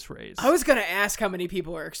for this race. I was going to ask how many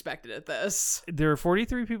people are expected at this. There are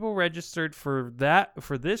 43 people registered for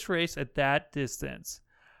this race at that distance.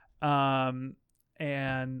 And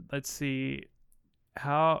let's see,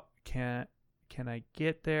 how can I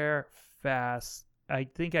get there fast? I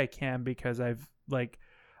think I can because I've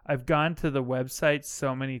gone to the website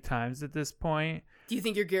so many times at this point. Do you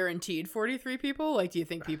think you're guaranteed 43 people? Like, do you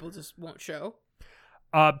think people just won't show?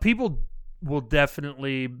 People will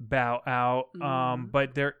definitely bow out.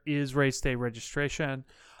 But there is race day registration.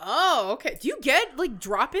 Oh, okay. Do you get like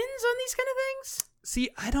drop-ins on these kind of things? See,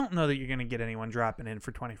 I don't know that you're going to get anyone dropping in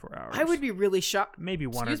for 24 hours. I would be really shocked. Maybe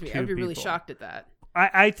one or two I'd be really people. shocked at that.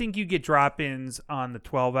 I think you get drop-ins on the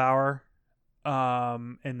 12-hour,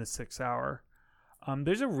 and the 6-hour.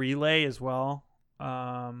 There's a relay as well.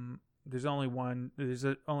 There's only one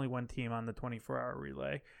team on the 24-hour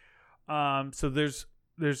relay. So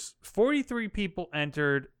there's 43 people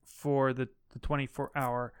entered for the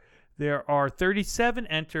 24-hour. There are 37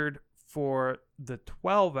 entered for the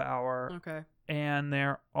 12-hour. Okay. And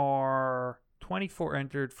there are 24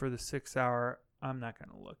 entered for the 6-hour. I'm not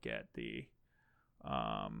going to look at the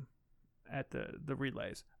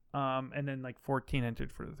relays. And then like 14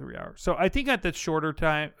 entered for the 3-hour. So I think at the shorter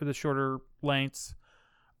time, the shorter lengths,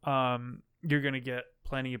 you're going to get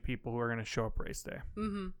plenty of people who are going to show up race day.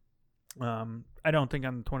 I don't think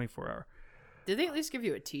on the 24-hour. Did they at least give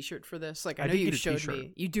you a T-shirt for this? Like, I know did you get a showed t-shirt.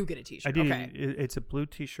 me. You do get a T-shirt. I did. Okay. It's a blue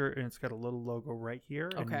T-shirt and it's got a little logo right here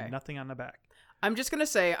and nothing on the back. I'm just gonna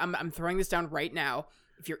say I'm throwing this down right now.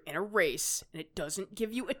 If you're in a race and it doesn't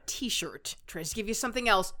give you a T-shirt, tries to give you something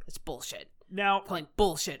else, it's bullshit. Now, Plain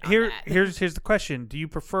bullshit. Here's the question: do you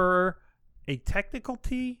prefer a technical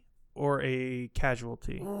tee or a casual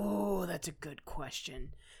tee? Oh, that's a good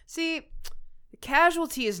question. See, the casual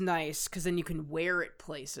tee is nice because then you can wear it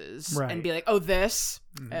places and be like, "Oh, this,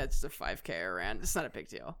 it's the 5K I ran. It's not a big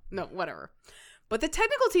deal. No, whatever." But the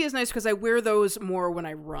technical tee is nice because I wear those more when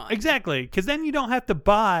I run. Exactly, because then you don't have to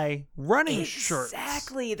buy running shirts.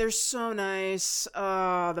 Exactly, they're so nice.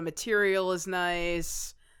 The material is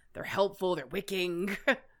nice. They're helpful. They're wicking.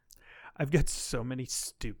 I've got so many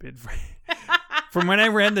stupid. From when I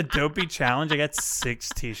ran the Dopey Challenge, I got 6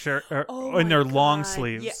 T-shirts, and they're long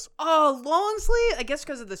sleeves. Yeah. Oh, long sleeve? I guess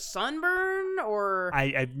because of the sunburn, or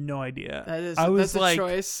I have no idea. That's a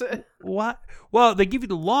choice. What? Well, they give you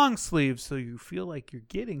the long sleeves so you feel like you're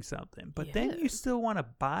getting something, but then you still want to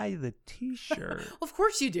buy the T-shirt. Well, of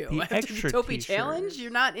course you do. The After extra the Dopey T-shirt. Challenge,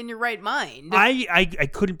 you're not in your right mind. I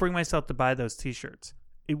couldn't bring myself to buy those T-shirts.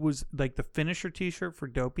 It was like the finisher T-shirt for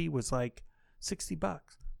Dopey was like $60. I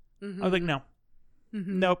was like, no.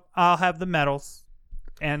 Nope, I'll have the medals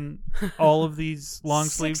and all of these long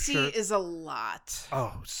sleeve shirts. 60 is a lot.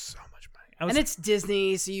 Oh, so much money. And it's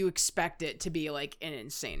Disney, so you expect it to be like an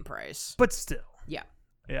insane price. But still. Yeah.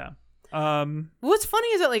 Yeah. What's funny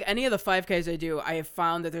is that like any of the 5Ks I do, I have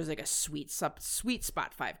found that there's like a sweet spot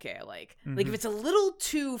 5K I like. Like if it's a little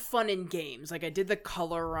too fun in games, like I did the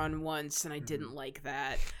color run once and I didn't like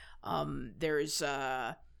that.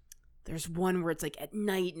 There's one where it's like at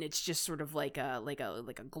night and it's just sort of like a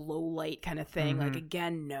glow light kind of thing. Like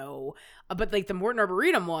again, no. But like the Morton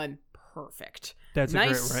Arboretum one, perfect. That's nice a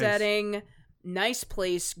great race. setting, nice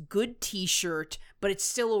place, good T-shirt, but it's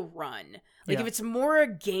still a run. Like if it's more a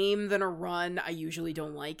game than a run, I usually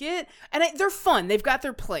don't like it. And they're fun. They've got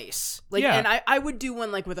their place. Like, and I would do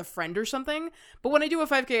one like with a friend or something. But when I do a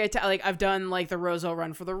 5K, I've done like the Roselle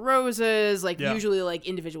Run for the Roses. Like usually like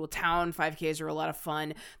individual town 5Ks are a lot of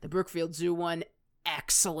fun. The Brookfield Zoo one,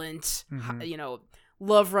 excellent. You know,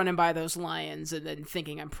 love running by those lions and then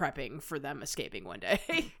thinking I'm prepping for them escaping one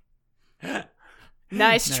day.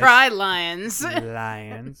 Nice try, lions.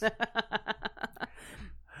 Lions.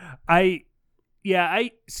 I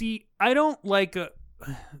see. I don't like.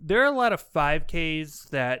 There are a lot of 5Ks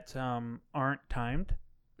that aren't timed.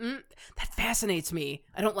 That fascinates me.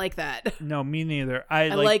 I don't like that. No, me neither. I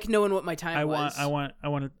like knowing what my time was. I want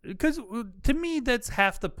to, because to me that's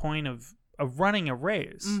half the point of running a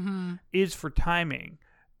race is for timing.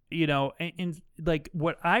 You know, and like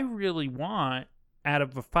what I really want out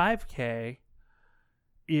of a 5K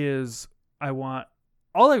is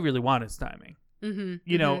all I really want is timing.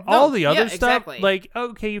 You know, all the other stuff, exactly. like,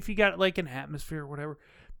 okay, if you got like an atmosphere or whatever,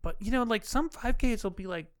 but you know, like some 5Ks will be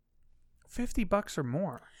like $50 or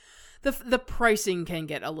more. The pricing can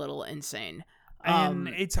get a little insane. And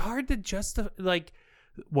it's hard to justify, like,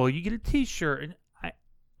 well, you get a t-shirt and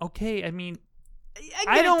I mean,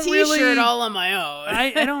 I get a t-shirt all on my own.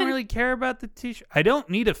 I don't really care about the t-shirt. I don't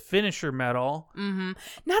need a finisher medal.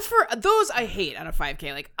 Not for those I hate on a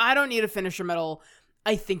 5K. Like, I don't need a finisher medal.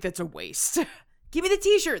 I think that's a waste. Give me the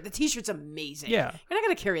t-shirt. The t-shirt's amazing. Yeah. You're not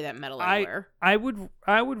going to carry that medal anywhere. I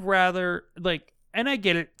would rather, like, and I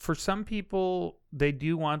get it. For some people, they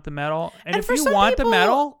do want the medal. And if you want the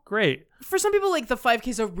medal, great. For some people, like, the 5K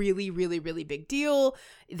is a really, really, really big deal.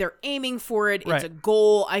 They're aiming for it. Right. It's a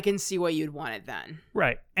goal. I can see why you'd want it then.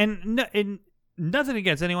 Right. And nothing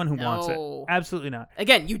against anyone who wants it. Absolutely not.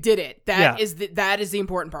 Again, you did it. That is the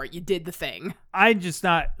important part. You did the thing. I just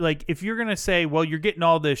not, like, if you're going to say, well, you're getting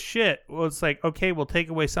all this shit, well, it's like, okay, we'll take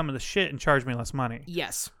away some of the shit and charge me less money.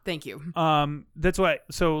 Yes. Thank you. That's why,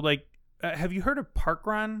 so, like, have you heard of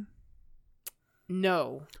Parkrun?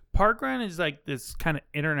 No. Parkrun is like this kind of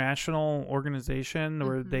international organization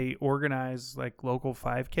where they organize like local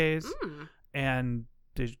 5Ks and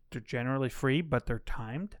they're generally free, but they're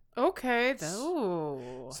timed. Okay.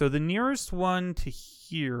 Oh. So the nearest one to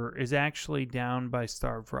here is actually down by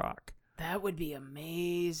Starved Rock. That would be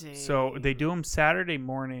amazing. So they do them Saturday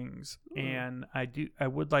mornings, and I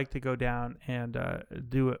would like to go down and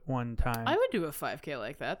do it one time. I would do a 5K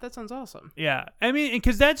like that. That sounds awesome. Yeah, I mean,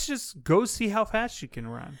 because that's just go see how fast you can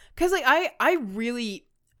run. Because like I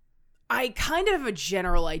kind of have a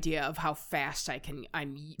general idea of how fast my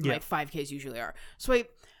 5Ks usually are. So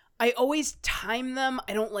I always time them.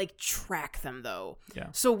 I don't like track them though. Yeah.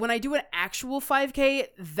 So when I do an actual 5K,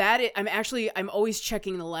 I'm always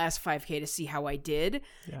checking the last 5K to see how I did.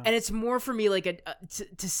 Yeah. And it's more for me like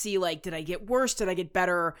to see like, did I get worse? Did I get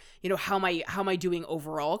better? You know, how am I doing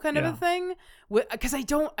overall kind of a thing? Because I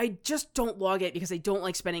just don't log it because I don't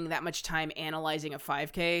like spending that much time analyzing a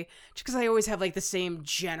 5K just because I always have like the same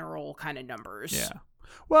general kind of numbers. Yeah.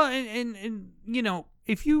 Well, and you know,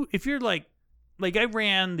 if you're like I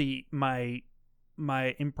ran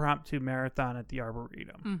my impromptu marathon at the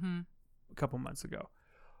Arboretum a couple months ago.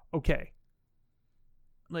 Okay.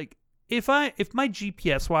 Like if my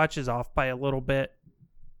GPS watch is off by a little bit,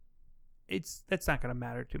 that's not going to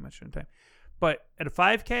matter too much in time. But at a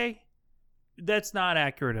 5K, that's not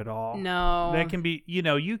accurate at all. No. That can be,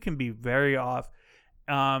 you can be very off.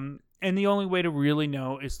 And the only way to really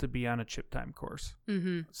know is to be on a chip time course.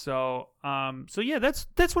 So yeah, that's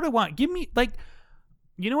what I want. Give me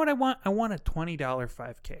you know what I want? I want a $20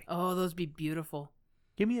 5K. Oh, those be beautiful.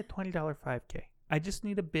 Give me a $20 5K. I just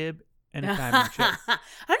need a bib and a timing chip. I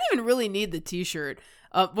don't even really need the t-shirt.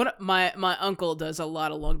 My uncle does a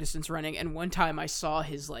lot of long distance running, and one time I saw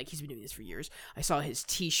his he's been doing this for years. I saw his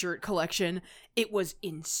t-shirt collection. It was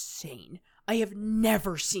insane. I have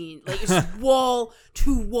never seen it's wall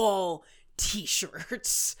to wall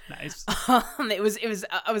t-shirts. Nice. I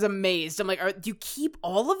was amazed. I'm like, do you keep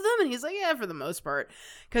all of them? And he's like, yeah, for the most part.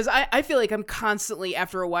 Because I feel like I'm constantly,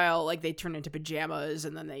 after a while, like they turn into pajamas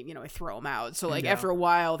and then they, I throw them out. So after a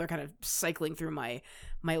while, they're kind of cycling through my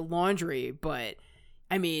laundry. But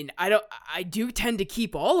I mean, I do tend to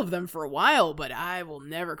keep all of them for a while, but I will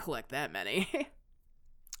never collect that many.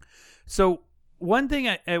 So one thing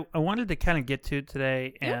I wanted to kind of get to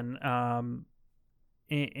today, and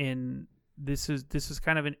this is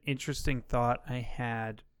kind of an interesting thought I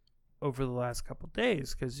had over the last couple of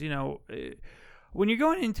days, because when you're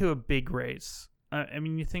going into a big race, I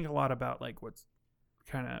mean, you think a lot about like what's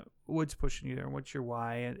pushing you there and what's your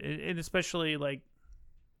why, and especially like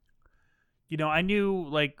I knew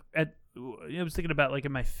I was thinking about like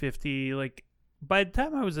in my 50, like by the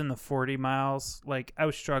time I was in the 40 miles, like I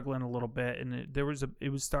was struggling a little bit, and it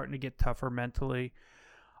was starting to get tougher mentally.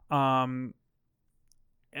 And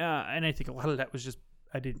I think a lot of that was just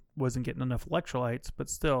wasn't getting enough electrolytes, but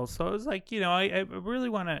still. So it was like, I really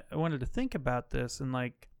wanted to think about this and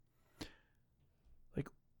like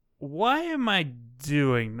why am I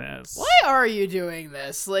doing this? Why are you doing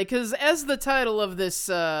this? Like, because as the title of this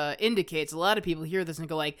indicates, a lot of people hear this and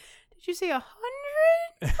go like, did you say 100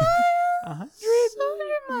 miles? 100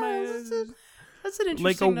 miles? That's an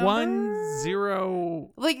interesting like a number. 1-0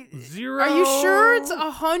 Like, 0. are you sure it's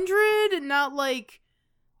 100 and not like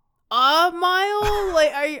a mile?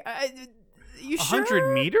 Like, are you sure?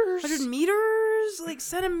 100 meters? 100 meters? Like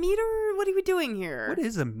centimeter? What are we doing here? What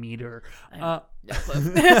is a meter? No clue.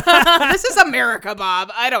 This is America,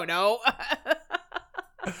 Bob. I don't know.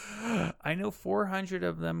 I know 400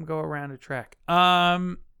 of them go around a track.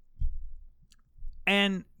 And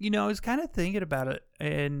I was kind of thinking about it,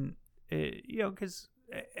 and because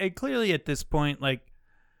clearly at this point, like,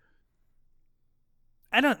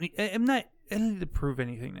 I don't need to prove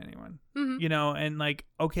anything to anyone, and like,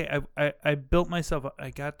 okay, I built myself up. I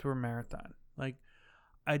got through a marathon. Like,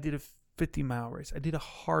 I did a 50-mile race. I did a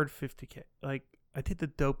hard 50K. Like, I did the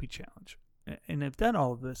dopey challenge, and I've done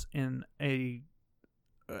all of this in a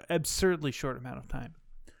absurdly short amount of time.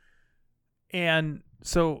 And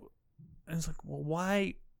so I was like,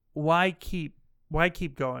 well, why keep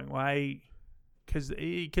going? Why? Because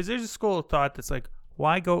there's a school of thought that's like,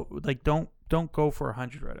 why go? Like, don't go for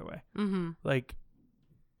 100 right away. Mm-hmm. Like,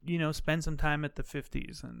 spend some time at the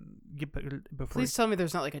 50s and get before. Please tell me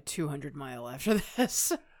there's not like a 200-mile after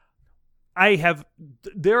this.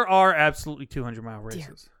 There are absolutely 200-mile races.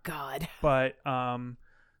 Dear God. But there's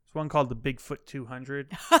one called the Bigfoot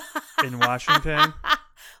 200 in Washington.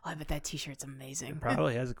 Oh, I bet that T-shirt's amazing. It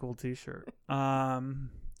probably has a cool T-shirt. But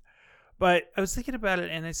I was thinking about it,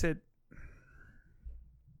 and I said,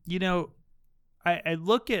 I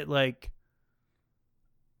look at, like,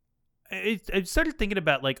 I started thinking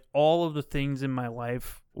about, like, all of the things in my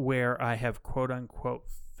life where I have quote unquote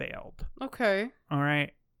failed. Okay. All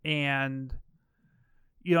right. And,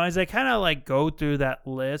 as I kind of like go through that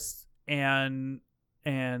list and,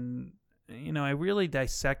 I really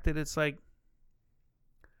dissect it. It's like,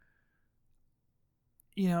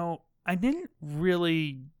 I didn't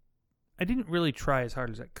really try as hard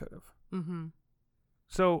as I could have. Mm-hmm.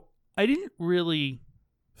 So I didn't really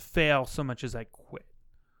fail so much as I quit.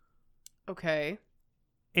 Okay.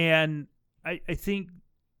 And I think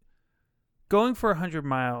going for 100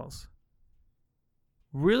 miles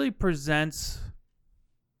really presents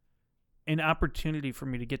an opportunity for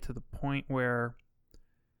me to get to the point where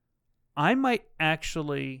I might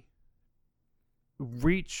actually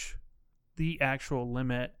reach the actual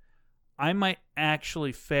limit. I might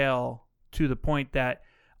actually fail to the point that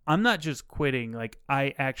I'm not just quitting, like,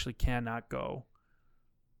 I actually cannot go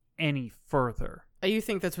any further. You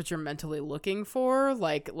think that's what you're mentally looking for?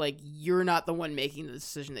 Like you're not the one making the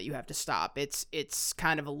decision that you have to stop. It's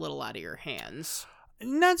kind of a little out of your hands.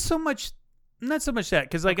 Not so much that,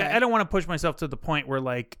 because like, okay. I don't want to push myself to the point where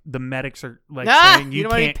like the medics are like saying you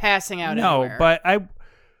don't want to be passing out. No, anywhere. But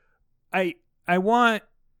I want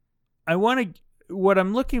to. What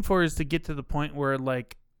I'm looking for is to get to the point where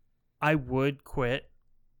like I would quit,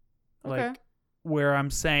 okay. Like where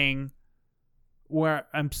I'm starting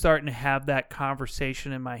to have that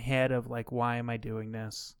conversation in my head of like, why am I doing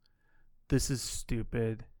this? This is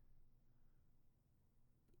stupid.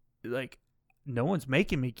 Like, no one's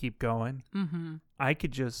making me keep going. Mm-hmm. I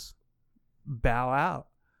could just bow out.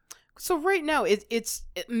 So right now, it's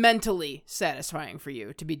mentally satisfying for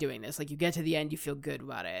you to be doing this. Like, you get to the end, you feel good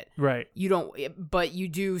about it. Right. You don't, but you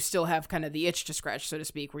do still have kind of the itch to scratch, so to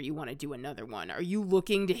speak, where you want to do another one. Are you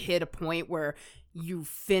looking to hit a point where you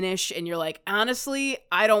finish and you're like, honestly,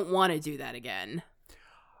 I don't want to do that again?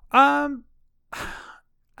 I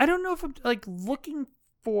don't know if I'm like looking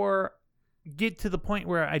for get to the point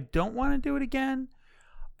where I don't want to do it again,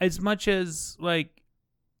 as much as like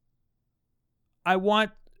I want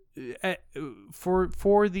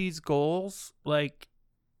for these goals. Like,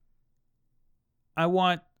 I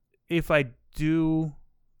want, if I do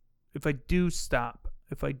stop,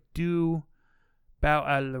 if I do bow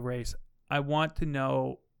out of the race, I want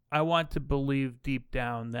to believe deep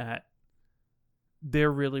down that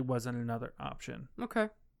there really wasn't another option. Okay.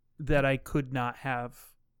 That I could not have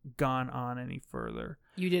gone on any further.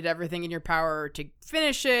 You did everything in your power to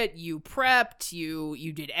finish it. You prepped. You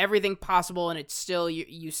did everything possible, and it's still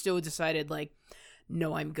you still decided like,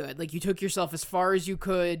 no, I'm good. Like, you took yourself as far as you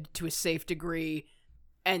could to a safe degree,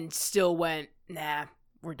 and still went, nah,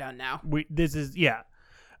 we're done now.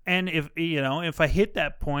 And if I hit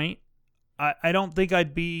that point, I don't think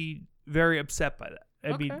I'd be very upset by that.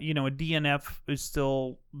 A DNF is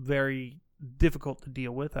still very difficult to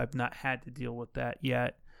deal with. I've not had to deal with that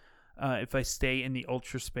yet. If I stay in the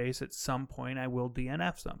ultra space, at some point I will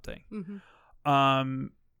DNF something. Mm-hmm.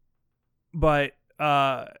 But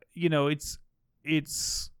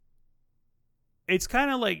it's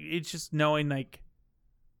kind of like, it's just knowing, like,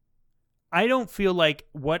 I don't feel like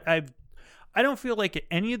at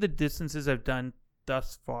any of the distances I've done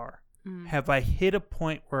thus far have I hit a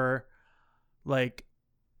point where, like,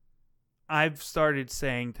 I've started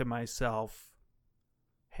saying to myself,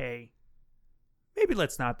 hey, maybe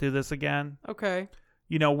let's not do this again. Okay.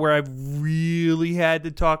 Where I've really had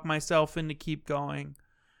to talk myself into keep going.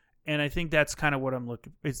 And I think that's kind of what I'm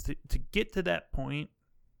looking for, is to get to that point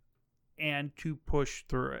and to push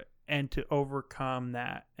through it and to overcome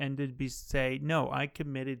that and to say, no, I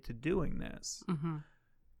committed to doing this. Mm-hmm.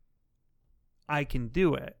 I can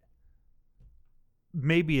do it.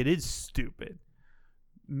 Maybe it is stupid.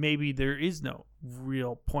 Maybe there is no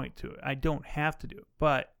real point to it. I don't have to do it,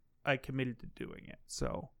 but I committed to doing it.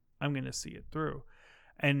 So I'm going to see it through.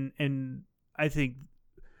 And I think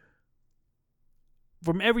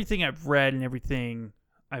from everything I've read and everything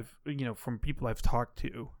I've, from people I've talked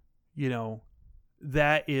to,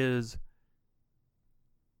 that is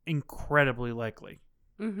incredibly likely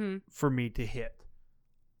for me to hit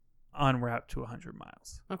en route to 100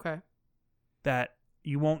 miles. Okay. That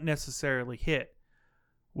you won't necessarily hit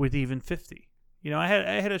with even 50. I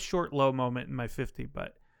had a short low moment in my 50,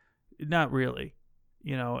 but not really,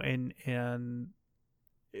 and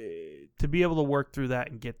to be able to work through that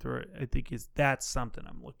and get through it, I think that's something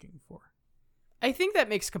I'm looking for. I think that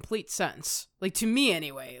makes complete sense. Like, to me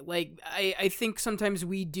anyway. Like, I think sometimes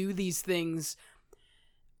we do these things,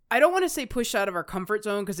 I don't want to say push out of our comfort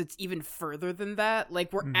zone, because it's even further than that.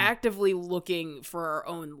 Like, we're actively looking for our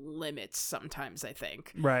own limits sometimes, I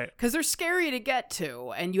think. Right. Because they're scary to get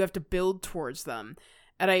to, and you have to build towards them.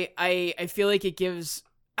 And I feel like it gives,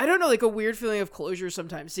 I don't know, like a weird feeling of closure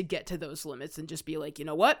sometimes to get to those limits and just be like, you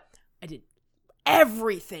know what? I did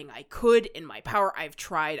everything I could in my power. I've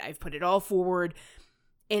tried. I've put it all forward,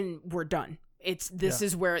 and we're done. This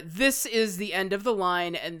is the end of the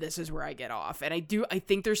line, and this is where I get off. And I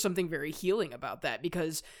think there's something very healing about that,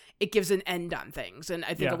 because it gives an end on things. And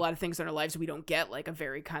I think a lot of things in our lives, we don't get like a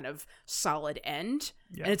very kind of solid end.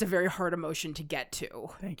 Yeah. And it's a very hard emotion to get to.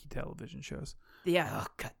 Thank you, television shows. Yeah. Oh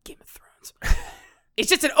God, Game of Thrones. It's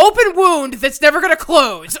just an open wound that's never going to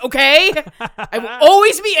close, okay? I will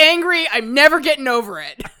always be angry. I'm never getting over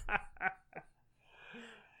it.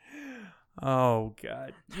 Oh,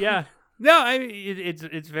 God. Yeah. No,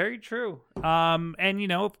 it's very true.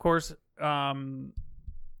 And, of course, when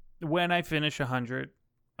I finish 100,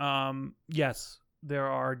 yes, there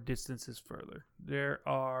are distances further. There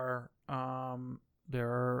are a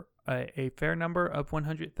fair number of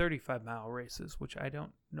 135-mile races, which I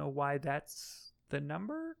don't know why that's the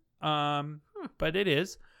number, but it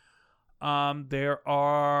is. There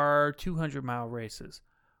are 200-mile races.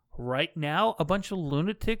 Right now, a bunch of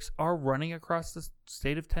lunatics are running across the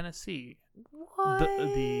state of Tennessee. What?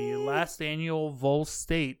 The last annual Vol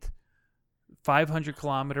State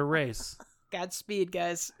 500-kilometer race. Godspeed,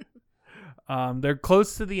 guys. They're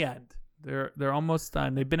close to the end. They're almost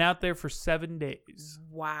done. They've been out there for 7 days.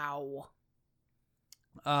 Wow.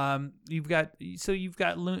 You got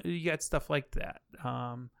stuff like that.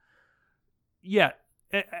 Yeah,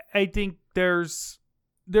 I think there's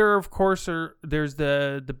the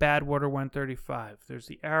Badwater 135. There's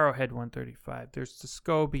the Arrowhead 135. There's the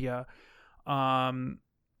Scobia.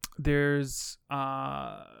 There's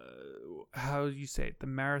how do you say it? The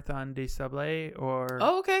Marathon des Sables, or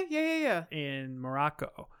okay, yeah. In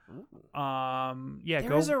Morocco.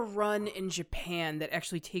 There's a run in Japan that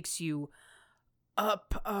actually takes you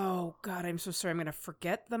up. Oh God, I'm so sorry. I'm gonna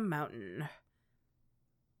forget the mountain.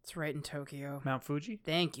 It's right in Tokyo. Mount Fuji?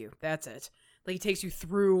 Thank you. That's it. Like, it takes you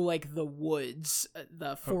through like the woods,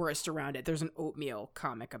 the forest around it. There's an oatmeal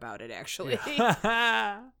comic about it, actually.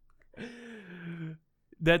 Yeah.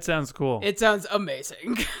 That sounds cool. It sounds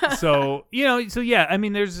amazing. So yeah, I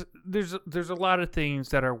mean, there's a lot of things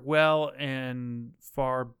that are well and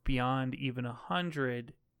far beyond even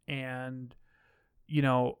 100, and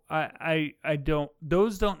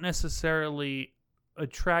those don't necessarily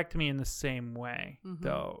attract me in the same way,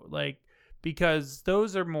 though, like, because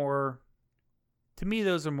those are more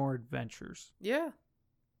adventures. Yeah.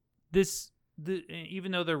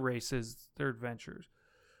 Even though they're races, they're adventures.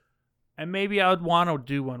 And maybe I would want to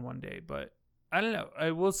do one day, but I don't know.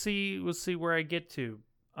 We'll see where I get to.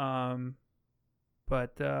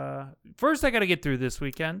 But first I got to get through this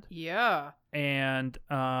weekend. Yeah. And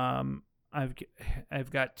I've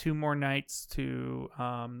got 2 more nights to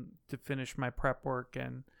finish my prep work,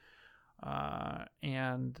 and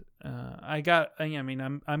I'm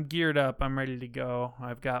geared up. I'm ready to go.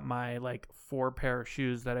 I've got my like 4 pair of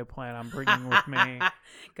shoes that I plan on bringing with me.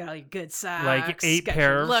 Got all your good socks. Like 8 got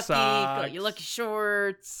pair your of lucky, socks. Got your lucky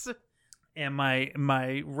shorts. And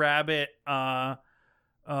my rabbit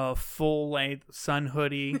full length sun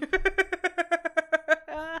hoodie.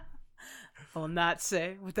 I will not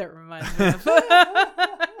say what that reminds me of.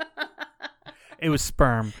 It was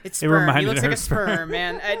sperm. It's It sperm. reminded He looks her like a of sperm,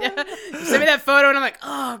 man. You sent me that photo, and I'm like,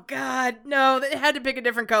 oh god, no! They had to pick a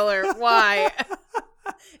different color. Why?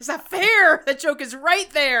 It's not fair. That joke is right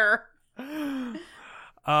there.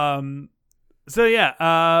 So yeah.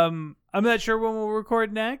 I'm not sure when we'll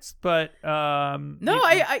record next, but no,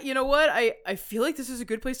 I you know what? I feel like this is a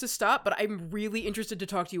good place to stop, but I'm really interested to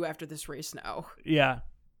talk to you after this race now. Yeah,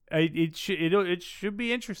 it should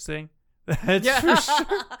be interesting. That's for sure.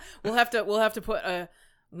 We'll have to put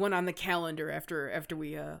one on the calendar after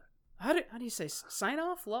we how do you say sign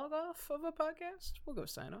off, log off of a podcast? We'll go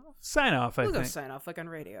sign off. Sign off. We'll go sign off like on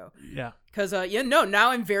radio. Yeah. Because now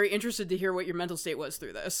I'm very interested to hear what your mental state was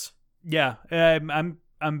through this. Yeah,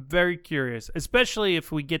 I'm very curious, especially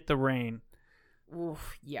if we get the rain.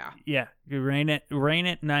 Oof, yeah. Yeah, rain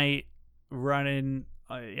at night, running.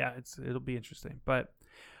 Yeah, it'll be interesting. But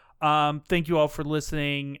thank you all for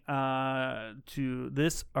listening to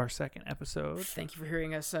this, our second episode. Thank you for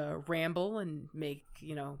hearing us ramble and make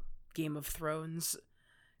Game of Thrones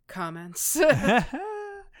comments.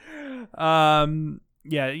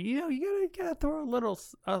 Yeah, you gotta throw a little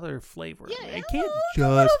other flavor. Yeah, it can't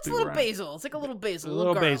it's just a little basil. It's like a little basil, a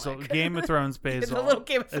little garlic. basil. Game of Thrones basil. A little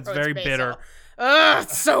Game of Thrones It's very basil. bitter. Ugh,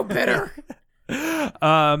 it's so bitter.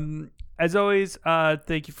 As always,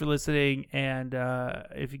 thank you for listening, and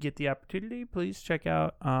if you get the opportunity, please check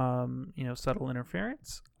out Subtle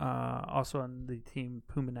Interference, also on the Team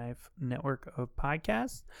Puma Knife network of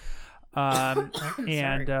podcasts.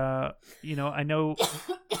 And I know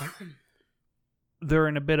they're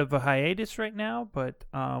in a bit of a hiatus right now, but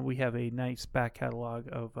we have a nice back catalog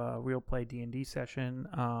of real play D&D session,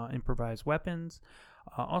 improvised weapons,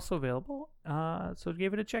 also available. So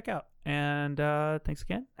give it a check out. And thanks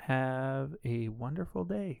again. Have a wonderful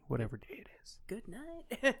day, whatever day it is. Good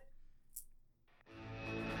night.